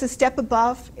scenario. It's a step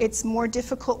above. It's more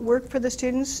difficult work for the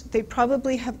students. They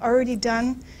probably have already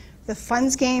done the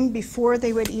funds game before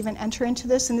they would even enter into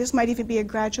this, and this might even be a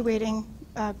graduating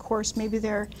course. Maybe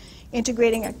their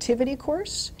integrating activity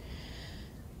course.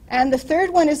 And the third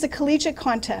one is the collegiate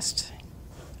contest.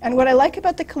 And what I like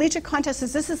about the collegiate contest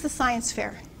is this is the science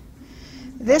fair.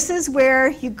 This is where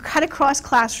you cut across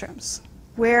classrooms,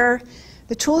 where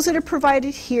the tools that are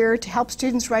provided here to help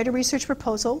students write a research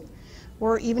proposal,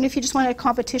 or even if you just wanted a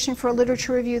competition for a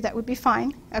literature review, that would be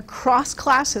fine, across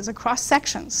classes, across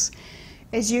sections,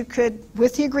 is you could,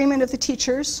 with the agreement of the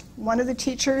teachers, one of the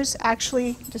teachers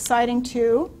actually deciding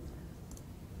to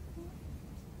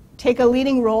take a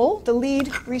leading role, the lead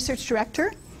research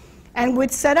director, and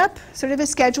would set up sort of a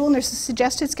schedule, and there's a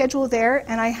suggested schedule there,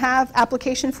 and I have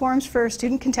application forms for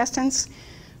student contestants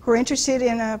who are interested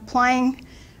in applying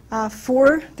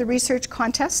for the research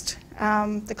contest,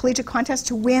 the collegiate contest,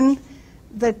 to win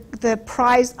the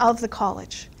prize of the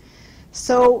college.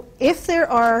 So if there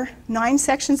are 9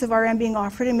 sections of RM being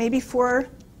offered and maybe 4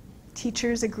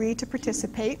 teachers agree to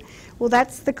participate, well,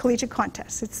 that's the collegiate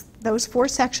contest. It's those 4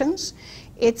 sections.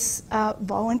 It's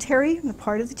voluntary on the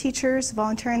part of the teachers,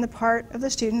 voluntary on the part of the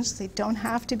students. They don't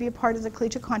have to be a part of the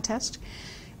collegiate contest.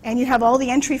 And you have all the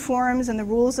entry forms and the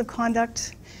rules of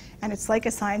conduct, and it's like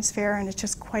a science fair, and it's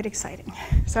just quite exciting.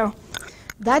 So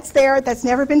that's there. That's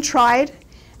never been tried.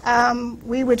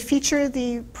 We would feature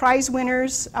the prize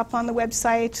winners up on the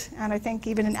website, and I think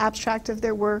even an abstract of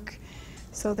their work.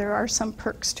 So there are some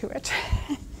perks to it.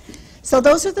 So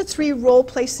those are the 3 role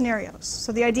play scenarios.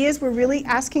 So the idea is we're really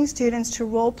asking students to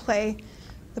role play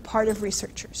the part of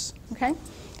researchers. Okay?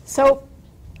 So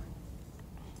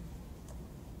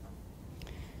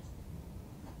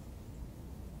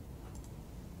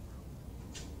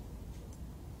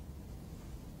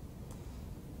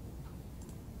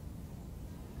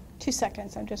two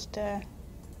seconds, I'm just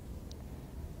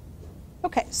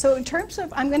okay, so in terms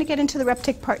of, I'm going to get into the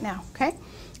REPTIC part now, okay?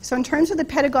 So in terms of the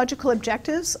pedagogical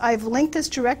objectives, I've linked this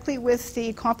directly with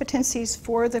the competencies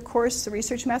for the course, the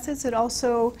research methods. It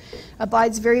also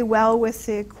abides very well with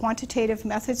the quantitative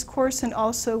methods course and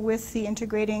also with the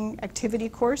integrating activity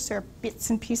course. There are bits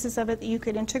and pieces of it that you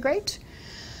could integrate.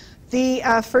 The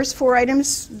first 4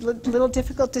 items, a little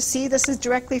difficult to see. This is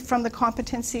directly from the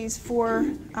competencies for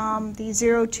the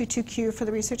 022Q for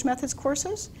the research methods course.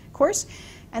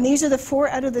 And these are the 4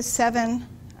 out of the 7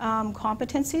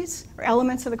 competencies, or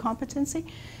elements of the competency.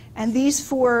 And these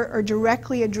 4 are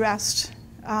directly addressed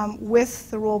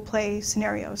with the role play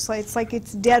scenarios. So it's like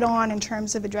it's dead on in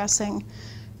terms of addressing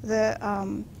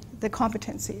the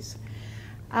competencies.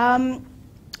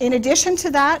 In addition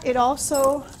to that, it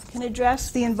also can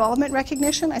address the involvement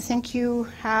recognition. I think you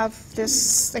have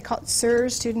this, they call it SIR,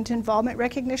 Student Involvement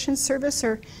Recognition Service,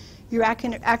 or your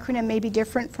acronym may be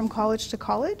different from college to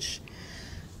college.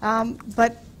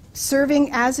 But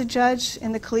serving as a judge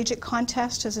in the collegiate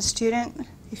contest as a student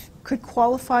could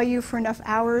qualify you for enough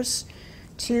hours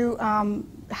to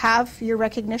have your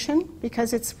recognition,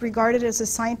 because it's regarded as a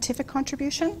scientific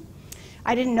contribution.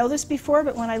 I didn't know this before,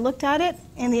 but when I looked at it,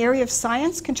 in the area of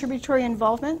science, contributory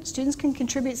involvement, students can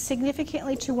contribute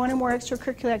significantly to one or more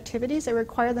extracurricular activities that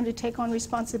require them to take on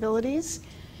responsibilities,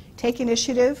 take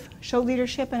initiative, show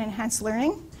leadership, and enhance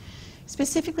learning.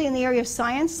 Specifically in the area of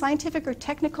science, scientific or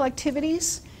technical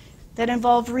activities that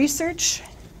involve research,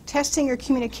 testing, or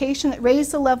communication that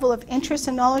raise the level of interest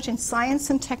and knowledge in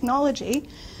science and technology.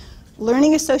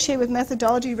 Learning associated with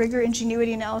methodology, rigor,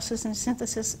 ingenuity, analysis, and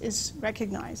synthesis is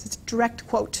recognized. It's a direct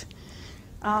quote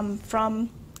from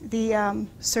the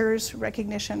SIR's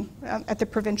recognition at the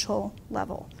provincial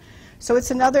level. So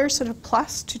it's another sort of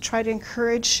plus to try to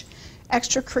encourage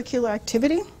extracurricular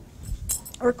activity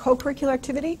or co-curricular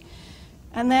activity.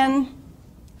 And then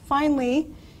finally,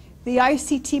 the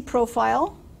ICT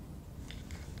profile.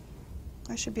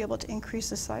 I should be able to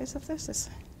increase the size of this.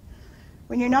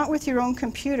 When you're not with your own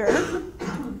computer.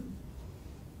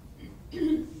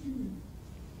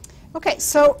 Okay,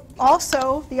 so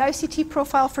also the ICT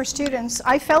profile for students.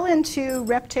 I fell into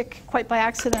REPTIC quite by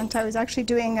accident. I was actually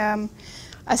doing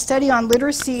a study on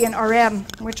literacy in RM,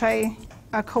 which I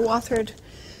co-authored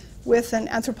with an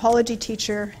anthropology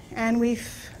teacher, and we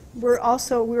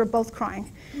were both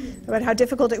crying about how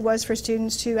difficult it was for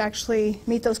students to actually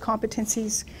meet those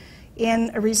competencies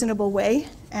in a reasonable way.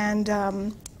 And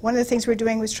one of the things we're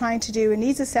doing was trying to do a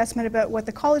needs assessment about what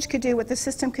the college could do, what the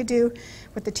system could do,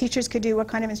 what the teachers could do, what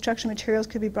kind of instruction materials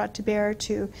could be brought to bear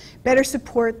to better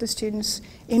support the students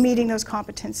in meeting those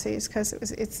competencies, because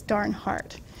it's darn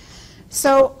hard.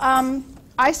 So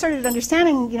I started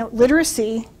understanding,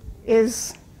 literacy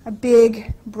is a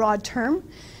big, broad term,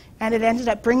 and it ended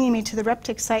up bringing me to the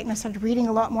REPTIC site, and I started reading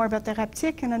a lot more about the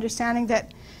REPTIC and understanding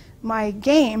that my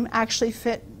game actually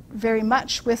fit very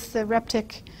much with the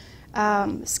REPTIC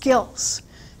skills.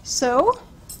 So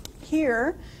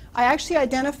here, I actually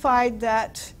identified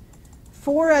that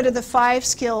 4 out of the 5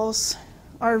 skills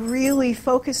are really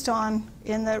focused on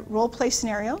in the role play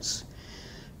scenarios.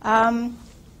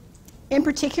 In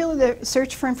particular, the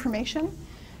search for information.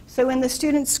 So in the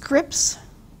student scripts,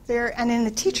 and in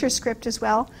the teacher script as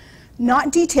well,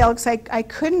 not detailed, because I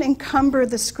couldn't encumber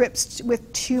the scripts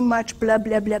with too much blah,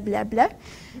 blah, blah, blah, blah.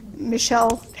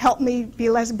 Michelle helped me be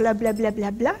less blah, blah, blah, blah,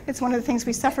 blah. It's one of the things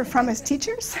we suffer from as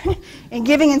teachers in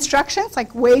giving instructions,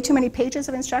 like way too many pages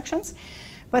of instructions.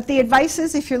 But the advice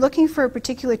is, if you're looking for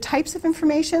particular types of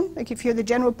information, like if you're the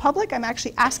general public, I'm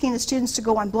actually asking the students to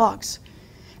go on blogs.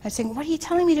 I'm saying, what are you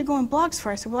telling me to go on blogs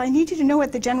for? I said, well, I need you to know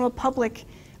what the general public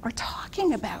are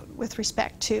talking about with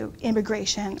respect to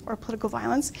immigration or political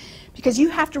violence, because you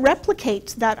have to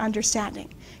replicate that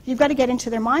understanding. You've got to get into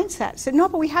their mindset. So, no,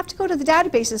 but we have to go to the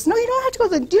databases. No, you don't have to go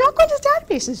to do not go to the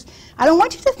databases. I don't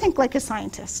want you to think like a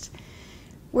scientist.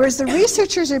 Whereas the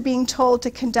researchers are being told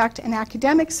to conduct an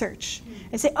academic search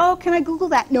and say, oh, can I Google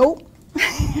that? No.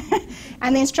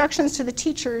 And the instructions to the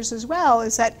teachers as well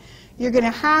is that you're going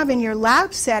to have in your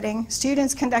lab setting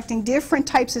students conducting different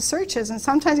types of searches, and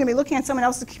sometimes you're going to be looking at someone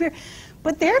else's computer,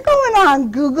 but they're going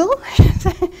on Google.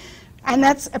 And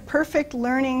that's a perfect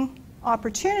learning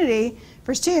opportunity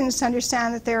for students to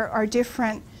understand that there are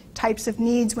different types of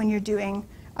needs when you're doing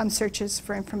searches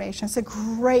for information. It's a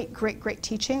great, great, great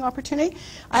teaching opportunity.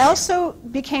 I also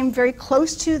became very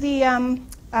close to the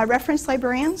reference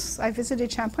librarians. I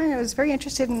visited Champlain. I was very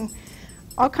interested in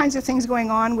all kinds of things going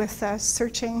on with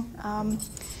searching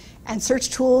and search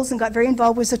tools, and got very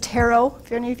involved with Zotero.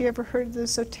 If any of you ever heard of the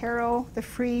Zotero, the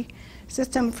free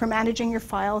system for managing your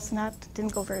files, and that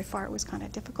didn't go very far. It was kind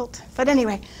of difficult. But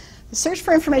anyway, the search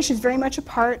for information is very much a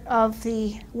part of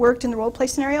the work in the role play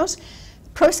scenarios.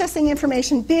 Processing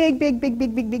information, big, big, big,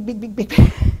 big, big, big, big, big, big,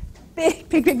 big, big,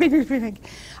 big, big, big, big, big.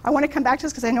 I want to come back to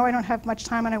this because I know I don't have much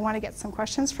time and I want to get some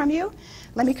questions from you.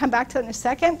 Let me come back to it in a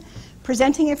second.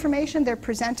 Presenting information, they're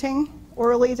presenting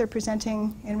orally, they're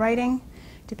presenting in writing,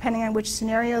 depending on which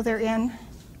scenario they're in.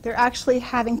 They're actually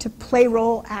having to play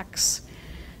role acts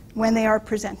when they are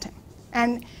presenting.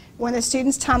 And when the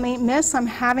students tell me, Miss, I'm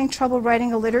having trouble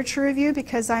writing a literature review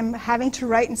because I'm having to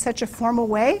write in such a formal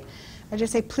way, I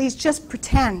just say, please just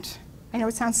pretend. I know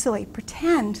it sounds silly.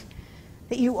 Pretend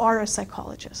that you are a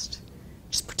psychologist.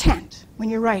 Just pretend when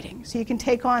you're writing, so you can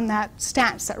take on that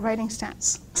stance, that writing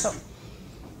stance. So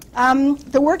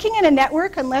The working in a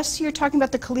network, unless you're talking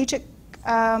about the collegiate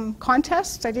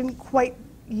contests, I didn't quite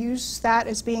use that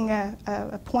as being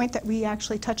a point that we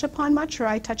actually touch upon much, or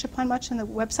I touch upon much in the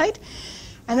website.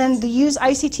 And then the use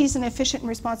ICTs in an efficient and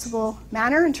responsible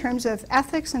manner in terms of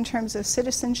ethics, in terms of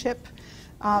citizenship,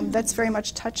 that's very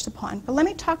much touched upon. But let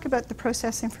me talk about the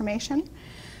process information.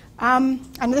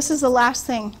 And this is the last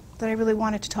thing that I really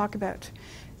wanted to talk about.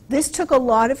 This took a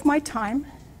lot of my time.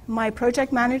 My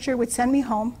project manager would send me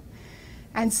home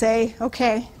and say,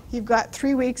 okay, you've got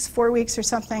 3 weeks, 4 weeks or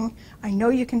something. I know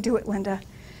you can do it, Lynda.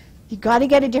 You've got to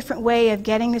get a different way of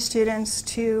getting the students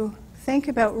to think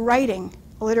about writing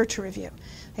a literature review.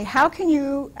 Like, how can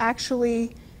you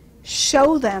actually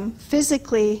show them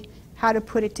physically how to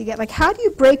put it together? Like, how do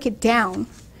you break it down?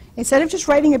 Instead of just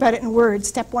writing about it in words,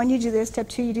 step 1 you do this, step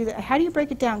 2 you do that. How do you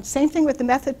break it down? Same thing with the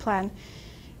method plan.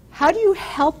 How do you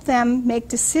help them make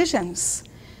decisions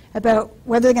about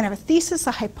whether they're going to have a thesis,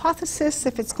 a hypothesis,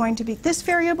 if it's going to be this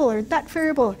variable or that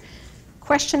variable,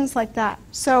 questions like that.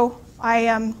 So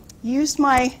I used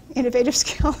my innovative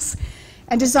skills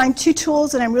and designed 2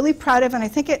 tools that I'm really proud of, and I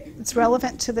think it's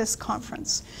relevant to this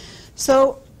conference.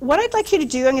 So what I'd like you to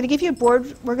do, I'm going to give you a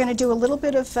board. We're going to do a little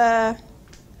bit of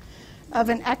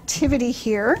an activity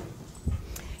here.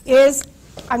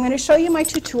 I'm going to show you my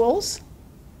 2 tools.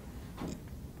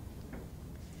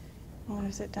 What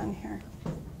is it done here?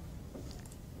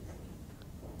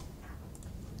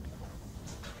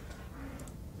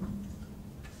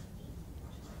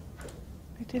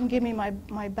 It didn't give me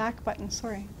my back button,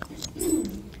 sorry.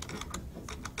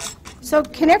 So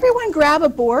can everyone grab a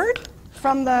board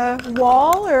from the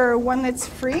wall or one that's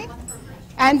free?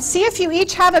 And see if you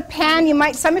each have a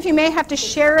pen. Some of you may have to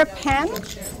share a pen.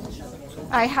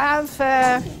 I have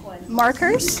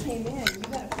markers.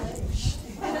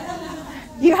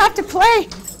 You have to play.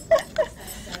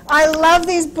 I love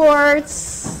these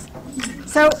boards.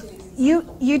 So do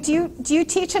you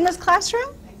teach in this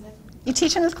classroom? You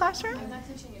teach in this classroom?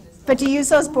 But do you use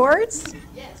those boards?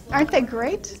 Aren't they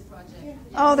great?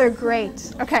 Oh, they're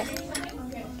great. Okay.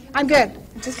 I'm good.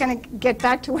 I'm just going to get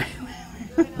back to where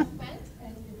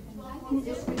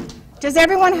Does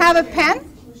everyone have a pen?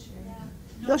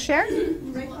 You'll share?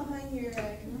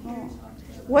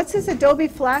 What's this Adobe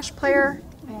Flash player?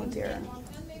 Oh, dear.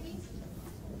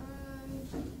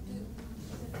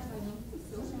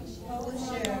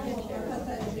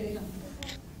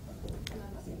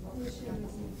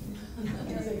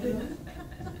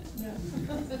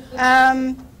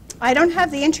 I don't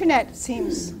have the internet, it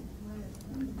seems.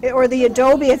 Or the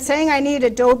Adobe. It's saying I need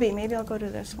Adobe. Maybe I'll go to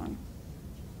this one.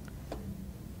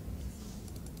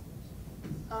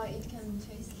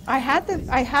 I had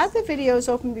the videos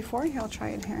open before. Here, I'll try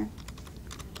it here.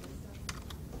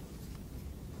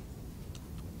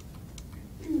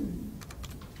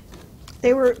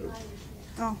 They were.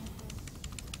 Oh.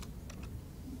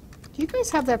 Do you guys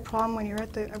have that problem when you're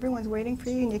at everyone's waiting for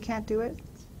you and you can't do it?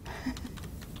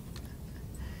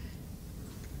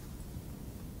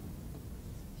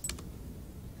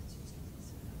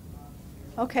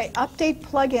 Okay, update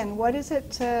plugin. What is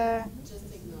it? Just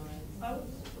ignore it.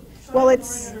 Well,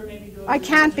 it's. I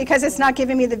can't because it's not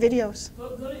giving me the videos.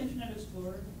 Go to Internet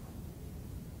Explorer.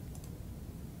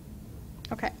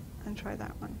 Okay, I'll try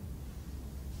that one.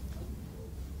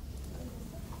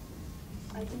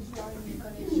 I think you are in the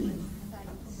connection.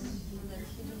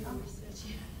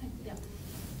 Yeah.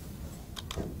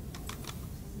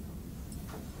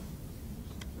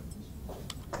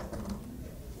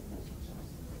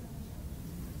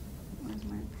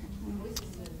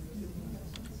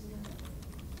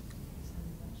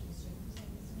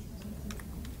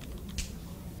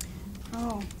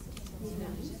 Oh.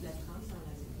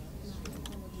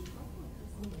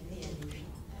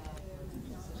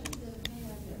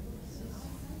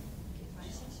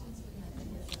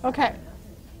 Okay.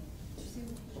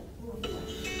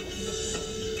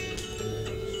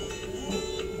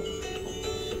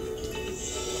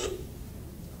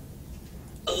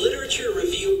 A literature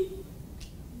review.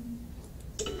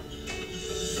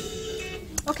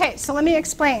 Okay, so let me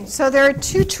explain. So there are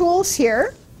 2 tools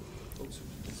here.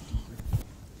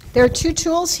 There are 2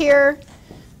 tools here. Do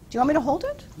you want me to hold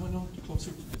it? No, closer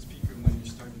to the speaker when you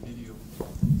start the video,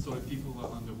 so that people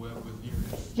on the web will hear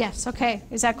it. Yes, okay.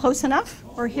 Is that close enough?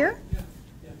 Or here? Yeah,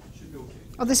 it should be okay.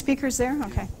 Oh, the speaker's there?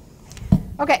 Okay.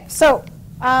 Okay, so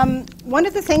one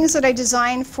of the things that I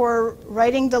designed for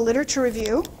writing the literature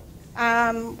review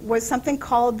was something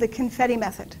called the confetti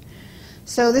method.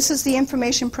 So this is the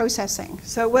information processing.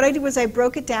 So what I did was I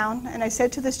broke it down and I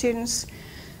said to the students,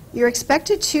 you're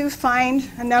expected to find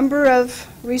a number of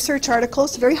research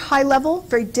articles, very high level,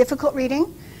 very difficult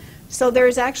reading, So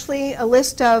there's actually a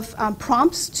list of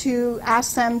prompts to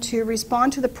ask them to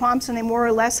respond to the prompts, and they more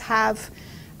or less have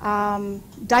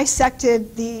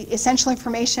dissected the essential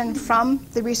information from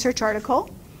the research article.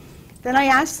 Then I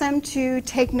asked them to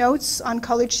take notes on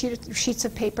colored sheets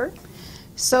of paper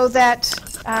so that,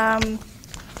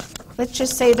 let's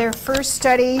just say their first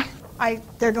study,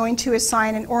 they're going to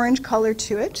assign an orange color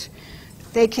to it.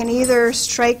 They can either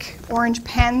strike orange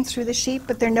pen through the sheet,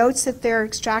 but their notes that they're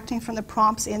extracting from the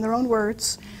prompts in their own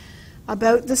words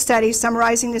about the study,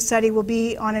 summarizing the study, will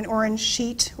be on an orange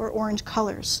sheet or orange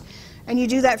colors. And you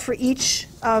do that for each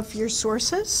of your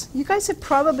sources. You guys have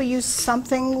probably used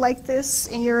something like this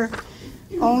in your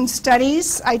own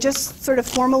studies. I just sort of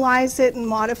formalized it and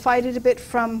modified it a bit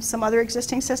from some other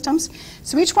existing systems.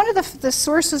 So each one of the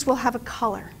sources will have a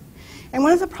color. And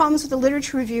one of the problems with the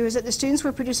literature review is that the students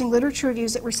were producing literature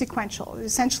reviews that were sequential,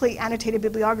 essentially annotated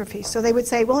bibliography. So they would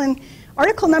say, well, in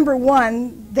article number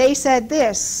 1, they said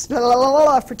this, blah, blah, blah,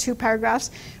 blah, for 2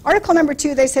 paragraphs. Article number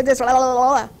 2, they said this, blah, blah,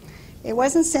 blah, blah. It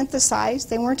wasn't synthesized.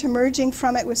 They weren't emerging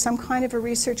from it with some kind of a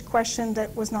research question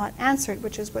that was not answered,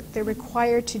 which is what they're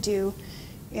required to do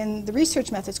in the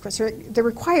research methods course. They're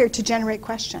required to generate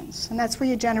questions, and that's where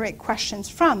you generate questions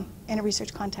from in a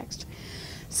research context.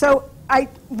 So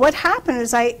what happened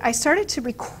is I started to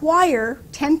require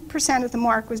 10% of the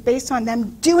mark was based on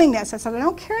them doing this. I said, I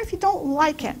don't care if you don't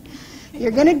like it.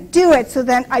 You're going to do it, so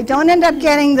then I don't end up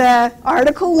getting the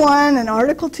Article 1 and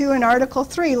Article 2 and Article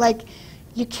 3. Like,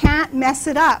 you can't mess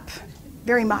it up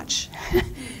very much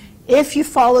if you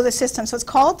follow the system. So it's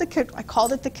called I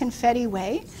called it the confetti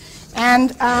way.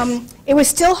 And it was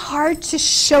still hard to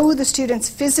show the students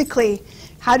physically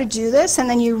how to do this, and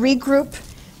then you regroup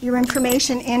your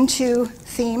information into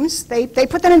themes. They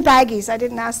put them in baggies. I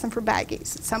didn't ask them for baggies.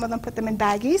 Some of them put them in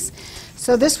baggies.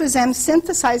 So this was them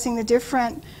synthesizing the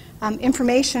different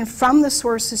information from the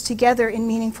sources together in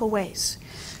meaningful ways.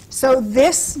 So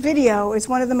this video is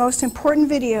one of the most important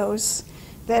videos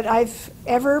that I've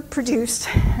ever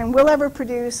produced and will ever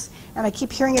produce, and I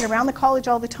keep hearing it around the college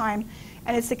all the time,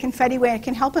 and it's the confetti way. It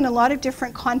can help in a lot of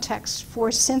different contexts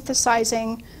for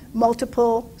synthesizing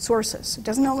multiple sources. It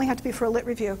doesn't only have to be for a lit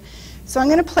review. So I'm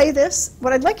going to play this.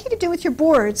 What I'd like you to do with your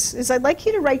boards is I'd like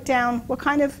you to write down what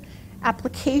kind of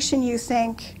application you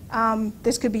think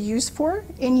this could be used for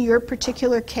in your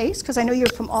particular case, because I know you're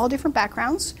from all different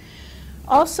backgrounds.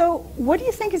 Also, what do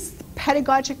you think is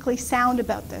pedagogically sound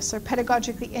about this, or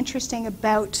pedagogically interesting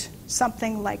about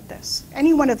something like this?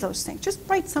 Any one of those things. Just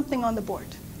write something on the board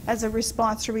as a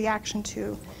response or reaction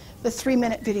to the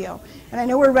 3-minute video. And I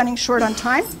know we're running short on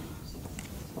time.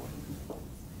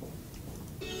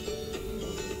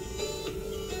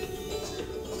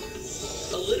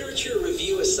 A literature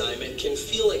review assignment can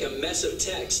feel like a mess of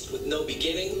text with no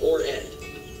beginning or end.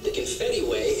 The confetti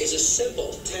way is a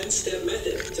simple 10-step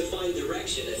method to find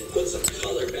direction and put some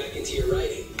color back into your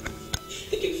writing.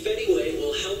 The confetti way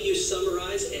will help you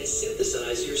summarize and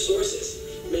synthesize your sources,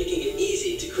 making it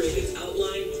easy to create an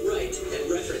outline, write, and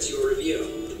reference your review.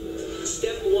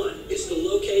 Step 1 is to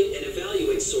locate and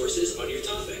evaluate sources on your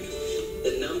topic.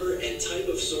 The number and type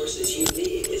of sources you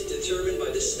need is determined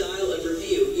by the style of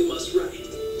review you must write.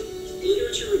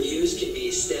 Literature reviews can be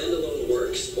standalone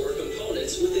works or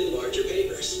components within larger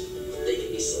papers. They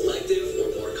can be selective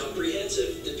or more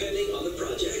comprehensive depending on the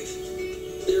project.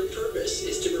 Their purpose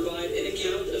is to provide an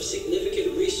account of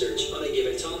significant research on a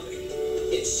given topic.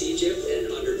 In CGIP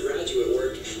and undergraduate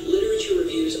work, literature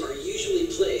reviews are usually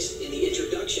placed in the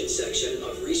introduction section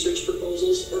of research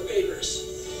proposals or papers.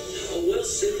 A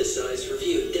well-synthesized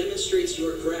review demonstrates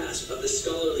your grasp of the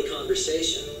scholarly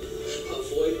conversation.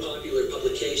 Avoid popular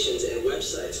publications and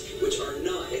websites which are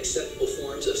not acceptable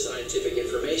forms of scientific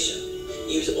information.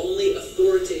 Use only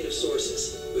authoritative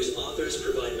sources whose authors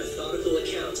provide methodical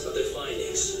accounts of their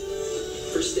findings.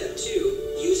 For step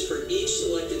 2, use for each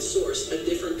selected source a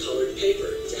different colored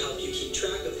paper to help you keep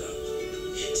track of them.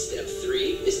 Step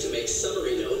 3 is to make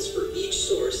summary notes for each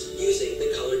source using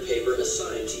the colored paper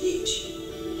assigned to each.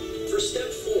 For step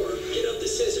 4, get out the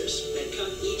scissors and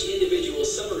cut each individual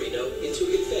summary note into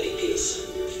a confetti piece.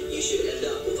 You should end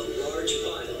up with a large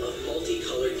pile of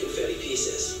multicolored confetti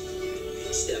pieces.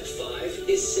 Step 5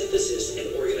 is synthesis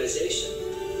and organization.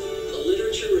 A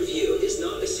literature review is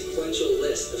not a sequential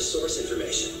list of source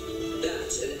information.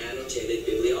 That's an annotated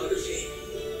bibliography.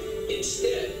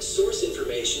 Instead, source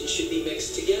information should be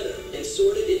mixed together and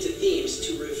sorted into themes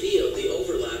to reveal the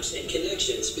overlaps and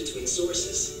connections between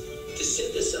sources. To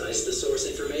synthesize the source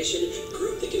information,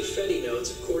 group the confetti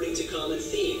notes according to common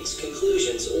themes,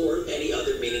 conclusions, or any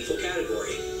other meaningful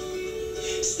category.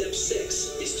 Step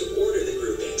 6 is to order the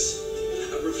groupings.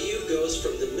 A review goes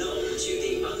from the known to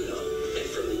the unknown, and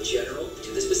from the general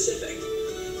to the specific.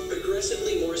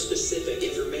 Progressively more specific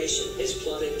information is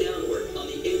plotted downward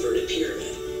on the inverted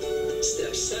pyramid.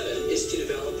 Step 7 is to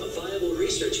develop a viable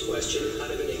research question out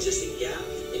of an existing gap,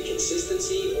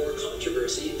 inconsistency, or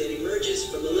controversy that emerges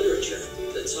from the literature.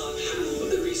 The top half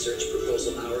of the research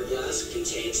proposal hourglass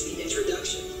contains the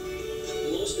introduction.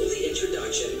 Most of the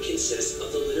introduction consists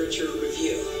of the literature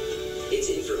review. Its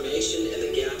information and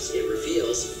the gaps it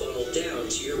reveals funnel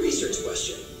down to your research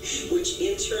question, which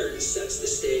in turn sets the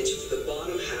stage for the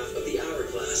bottom half of the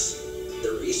hourglass,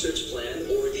 the research plan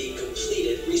or the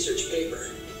completed research paper.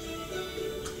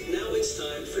 Now it's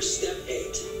time for step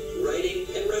 8, writing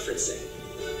and referencing.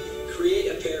 Create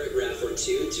a paragraph or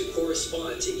two to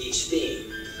correspond to each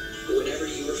theme. Whenever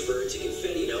you refer to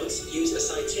confetti notes, use a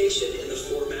citation in the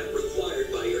format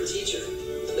required by your teacher.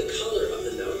 The color of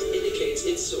the note indicates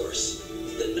its source.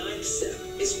 The 9th step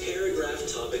is paragraph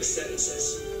topic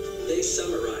sentences. They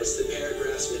summarize the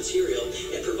paragraph's material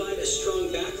and provide a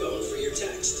strong backbone for your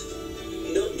text.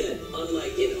 Note that,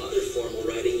 unlike in other formal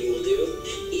writing you will do,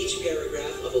 each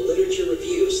paragraph of a literature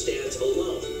review stands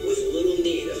alone with little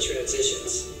need of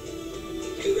transitions.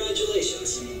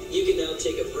 Congratulations! You can now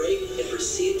take a break and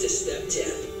proceed to step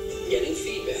 10, getting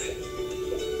feedback.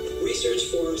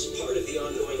 Research forms part of the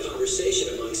ongoing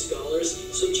conversation among scholars,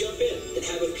 so jump in and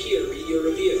have a peer read your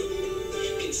review.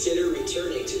 Consider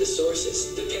returning to the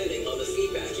sources depending on the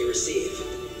feedback you receive.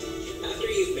 After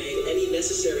you've made any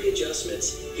necessary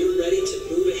adjustments, you're ready to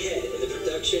move ahead in the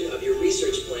production of your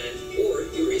research plan or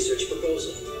your research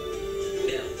proposal.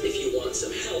 Now, if you want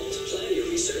some help to plan your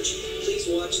research, please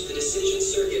watch the Decision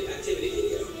Circuit activity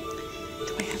video.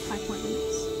 Do I have 5 more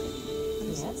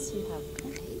minutes? Yes, you have.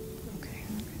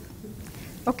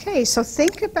 Okay, so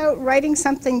think about writing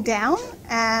something down,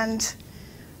 and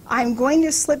I'm going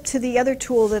to slip to the other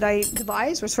tool that I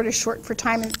devised. We're sort of short for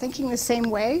time and thinking the same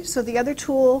way. So the other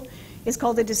tool is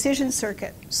called the decision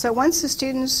circuit. So once the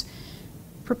students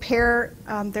prepare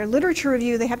their literature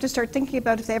review, they have to start thinking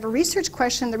about if they have a research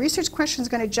question, the research question is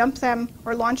going to jump them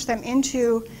or launch them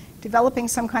into developing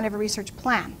some kind of a research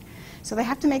plan. So they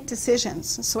have to make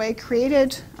decisions. So I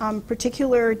created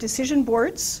particular decision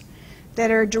boards that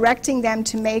are directing them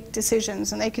to make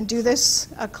decisions. And they can do this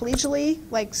collegially,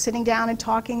 like sitting down and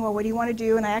talking, well, what do you want to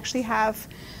do? And I actually have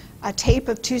a tape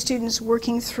of 2 students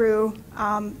working through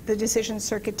the decision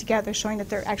circuit together, showing that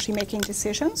they're actually making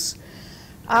decisions.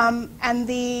 And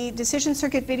the decision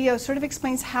circuit video sort of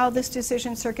explains how this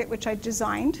decision circuit, which I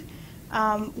designed,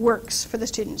 works for the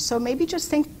students. So maybe just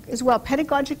think as well,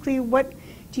 pedagogically, what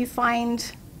do you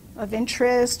find of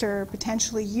interest or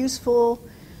potentially useful,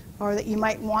 or that you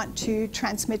might want to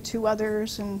transmit to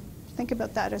others, and think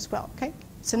about that as well, okay?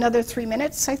 It's another 3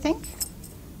 minutes, I think,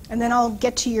 and then I'll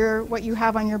get to what you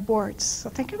have on your boards. So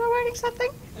think about writing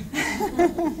something.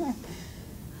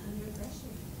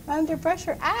 Under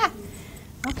pressure. Ah!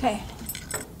 Okay.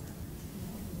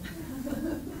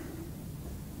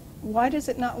 Why does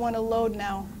it not want to load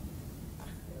now?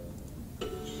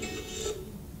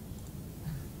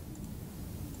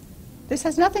 This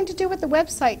has nothing to do with the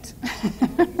website.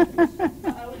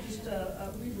 I would just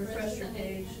refresh your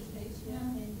page.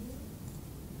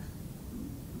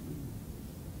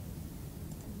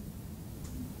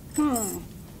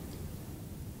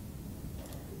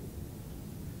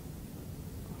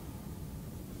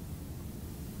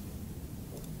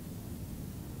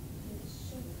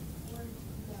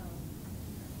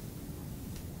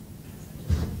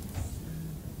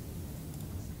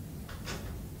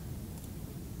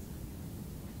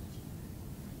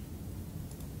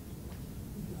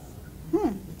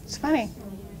 It's funny.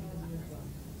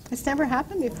 It's never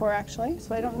happened before, actually,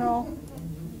 so I don't know.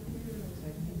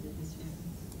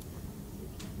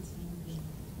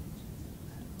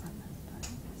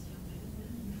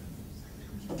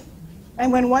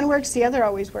 And when one works, the other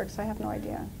always works. I have no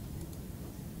idea.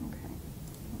 Okay,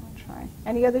 I'll try.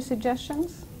 Any other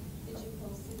suggestions? Did you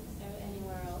post it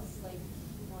anywhere else, like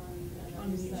on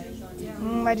your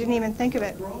site? I didn't even think of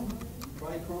it.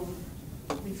 Try Chrome.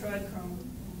 We tried Chrome.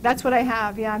 That's what I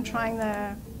have. Yeah, I'm trying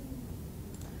the...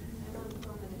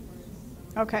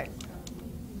 Okay.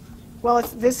 Well,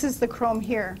 this is the Chrome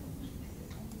here.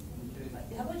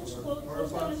 How about just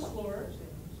close down Explorer?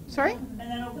 Sorry? And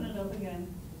then open it up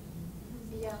again.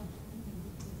 Yeah.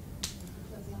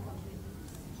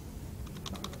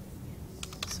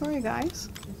 Sorry, guys.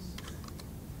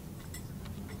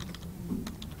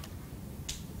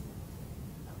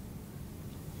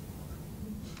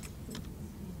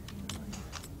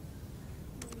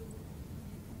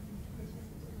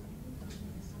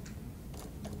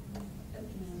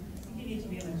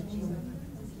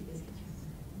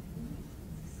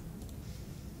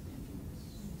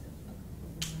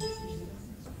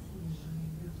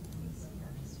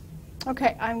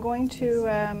 Okay, I'm going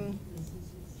to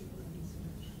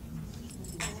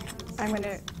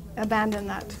abandon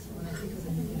that.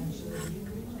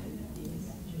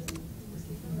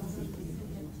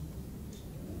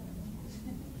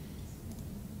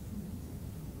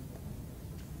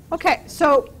 Okay,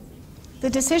 so the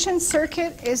decision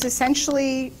circuit is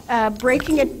essentially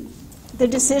breaking the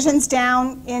decisions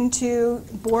down into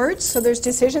boards. So there's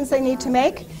decisions they need to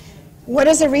make. What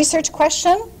is a research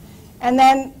question? And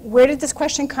then where did this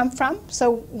question come from?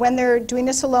 So when they're doing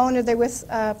this alone, or they're with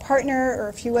a partner or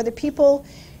a few other people,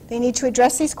 they need to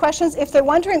address these questions. If they're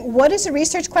wondering what is a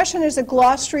research question, there's a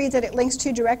glossary that it links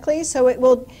to directly. So it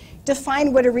will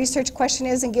define what a research question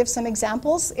is and give some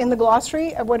examples in the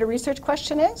glossary of what a research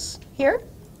question is here.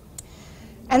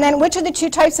 And then which of the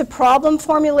two types of problem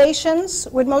formulations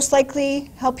would most likely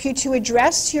help you to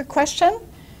address your question?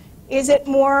 Is it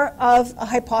more of a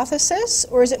hypothesis,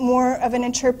 or is it more of an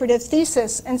interpretive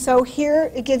thesis? And so here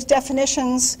it gives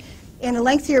definitions in a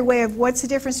lengthier way of what's the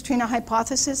difference between a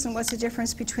hypothesis and what's the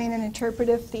difference between an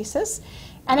interpretive thesis.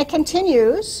 And it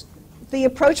continues the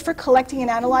approach for collecting and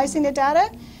analyzing the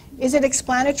data. Is it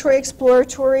explanatory,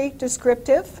 exploratory,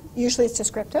 descriptive? Usually it's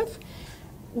descriptive.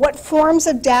 What forms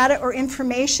of data or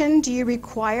information do you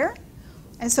require?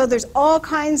 And so there's all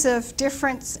kinds of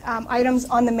different items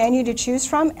on the menu to choose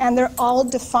from, and they're all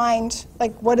defined,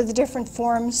 like what are the different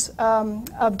forms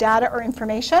of data or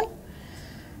information.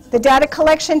 The data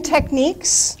collection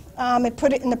techniques, I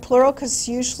put it in the plural because it's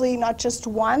usually not just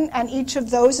one, and each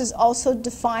of those is also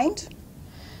defined.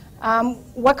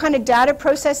 What kind of data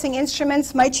processing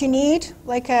instruments might you need,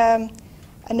 like a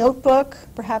notebook,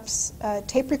 perhaps a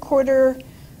tape recorder,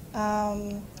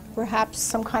 perhaps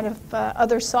some kind of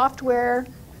other software.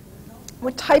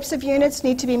 What types of units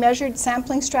need to be measured,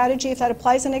 sampling strategy, if that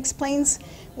applies, and explains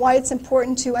why it's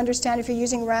important to understand if you're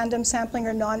using random sampling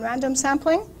or non-random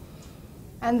sampling.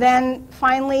 And then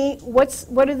finally, what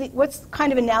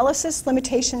kind of analysis,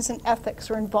 limitations, and ethics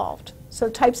are involved? So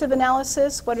types of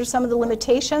analysis, what are some of the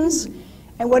limitations,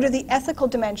 and what are the ethical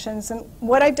dimensions? And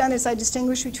what I've done is I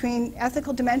distinguish between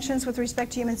ethical dimensions with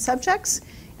respect to human subjects,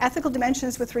 ethical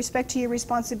dimensions with respect to your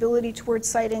responsibility towards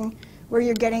citing where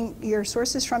you're getting your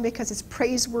sources from, because it's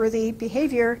praiseworthy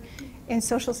behavior in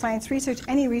social science research,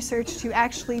 any research, to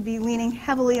actually be leaning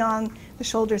heavily on the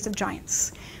shoulders of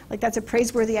giants. Like that's a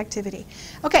praiseworthy activity.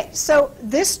 Okay, so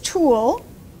this tool,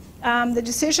 the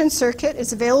decision circuit,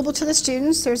 is available to the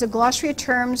students. There's a glossary of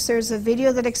terms, there's a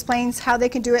video that explains how they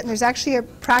can do it, and there's actually a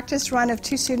practice run of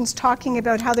 2 students talking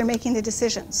about how they're making the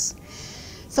decisions.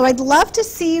 So I'd love to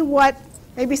see what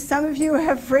maybe some of you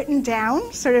have written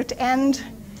down, sort of to end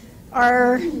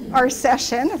our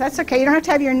session. If that's okay, you don't have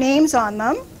to have your names on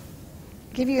them.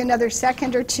 Give you another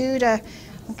second or two to,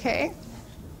 okay.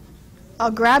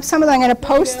 I'll grab some of them, I'm going to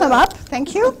post them up.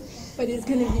 Thank you. But it's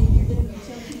going to be,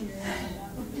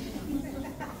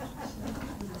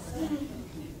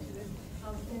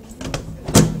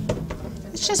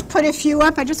 let's just put a few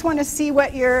up. I just want to see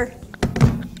what your,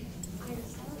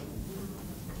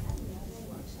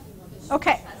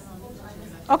 okay.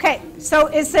 Okay, so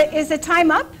is the time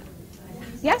up?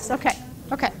 Yes? Okay.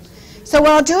 Okay. So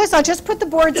what I'll do is I'll just put the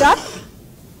boards up,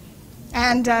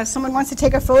 and someone wants to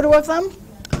take a photo of them.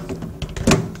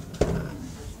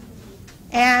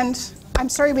 And I'm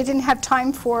sorry we didn't have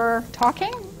time for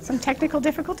talking, some technical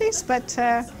difficulties, but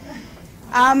yeah,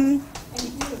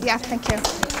 thank you.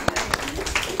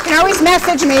 You can always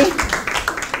message me.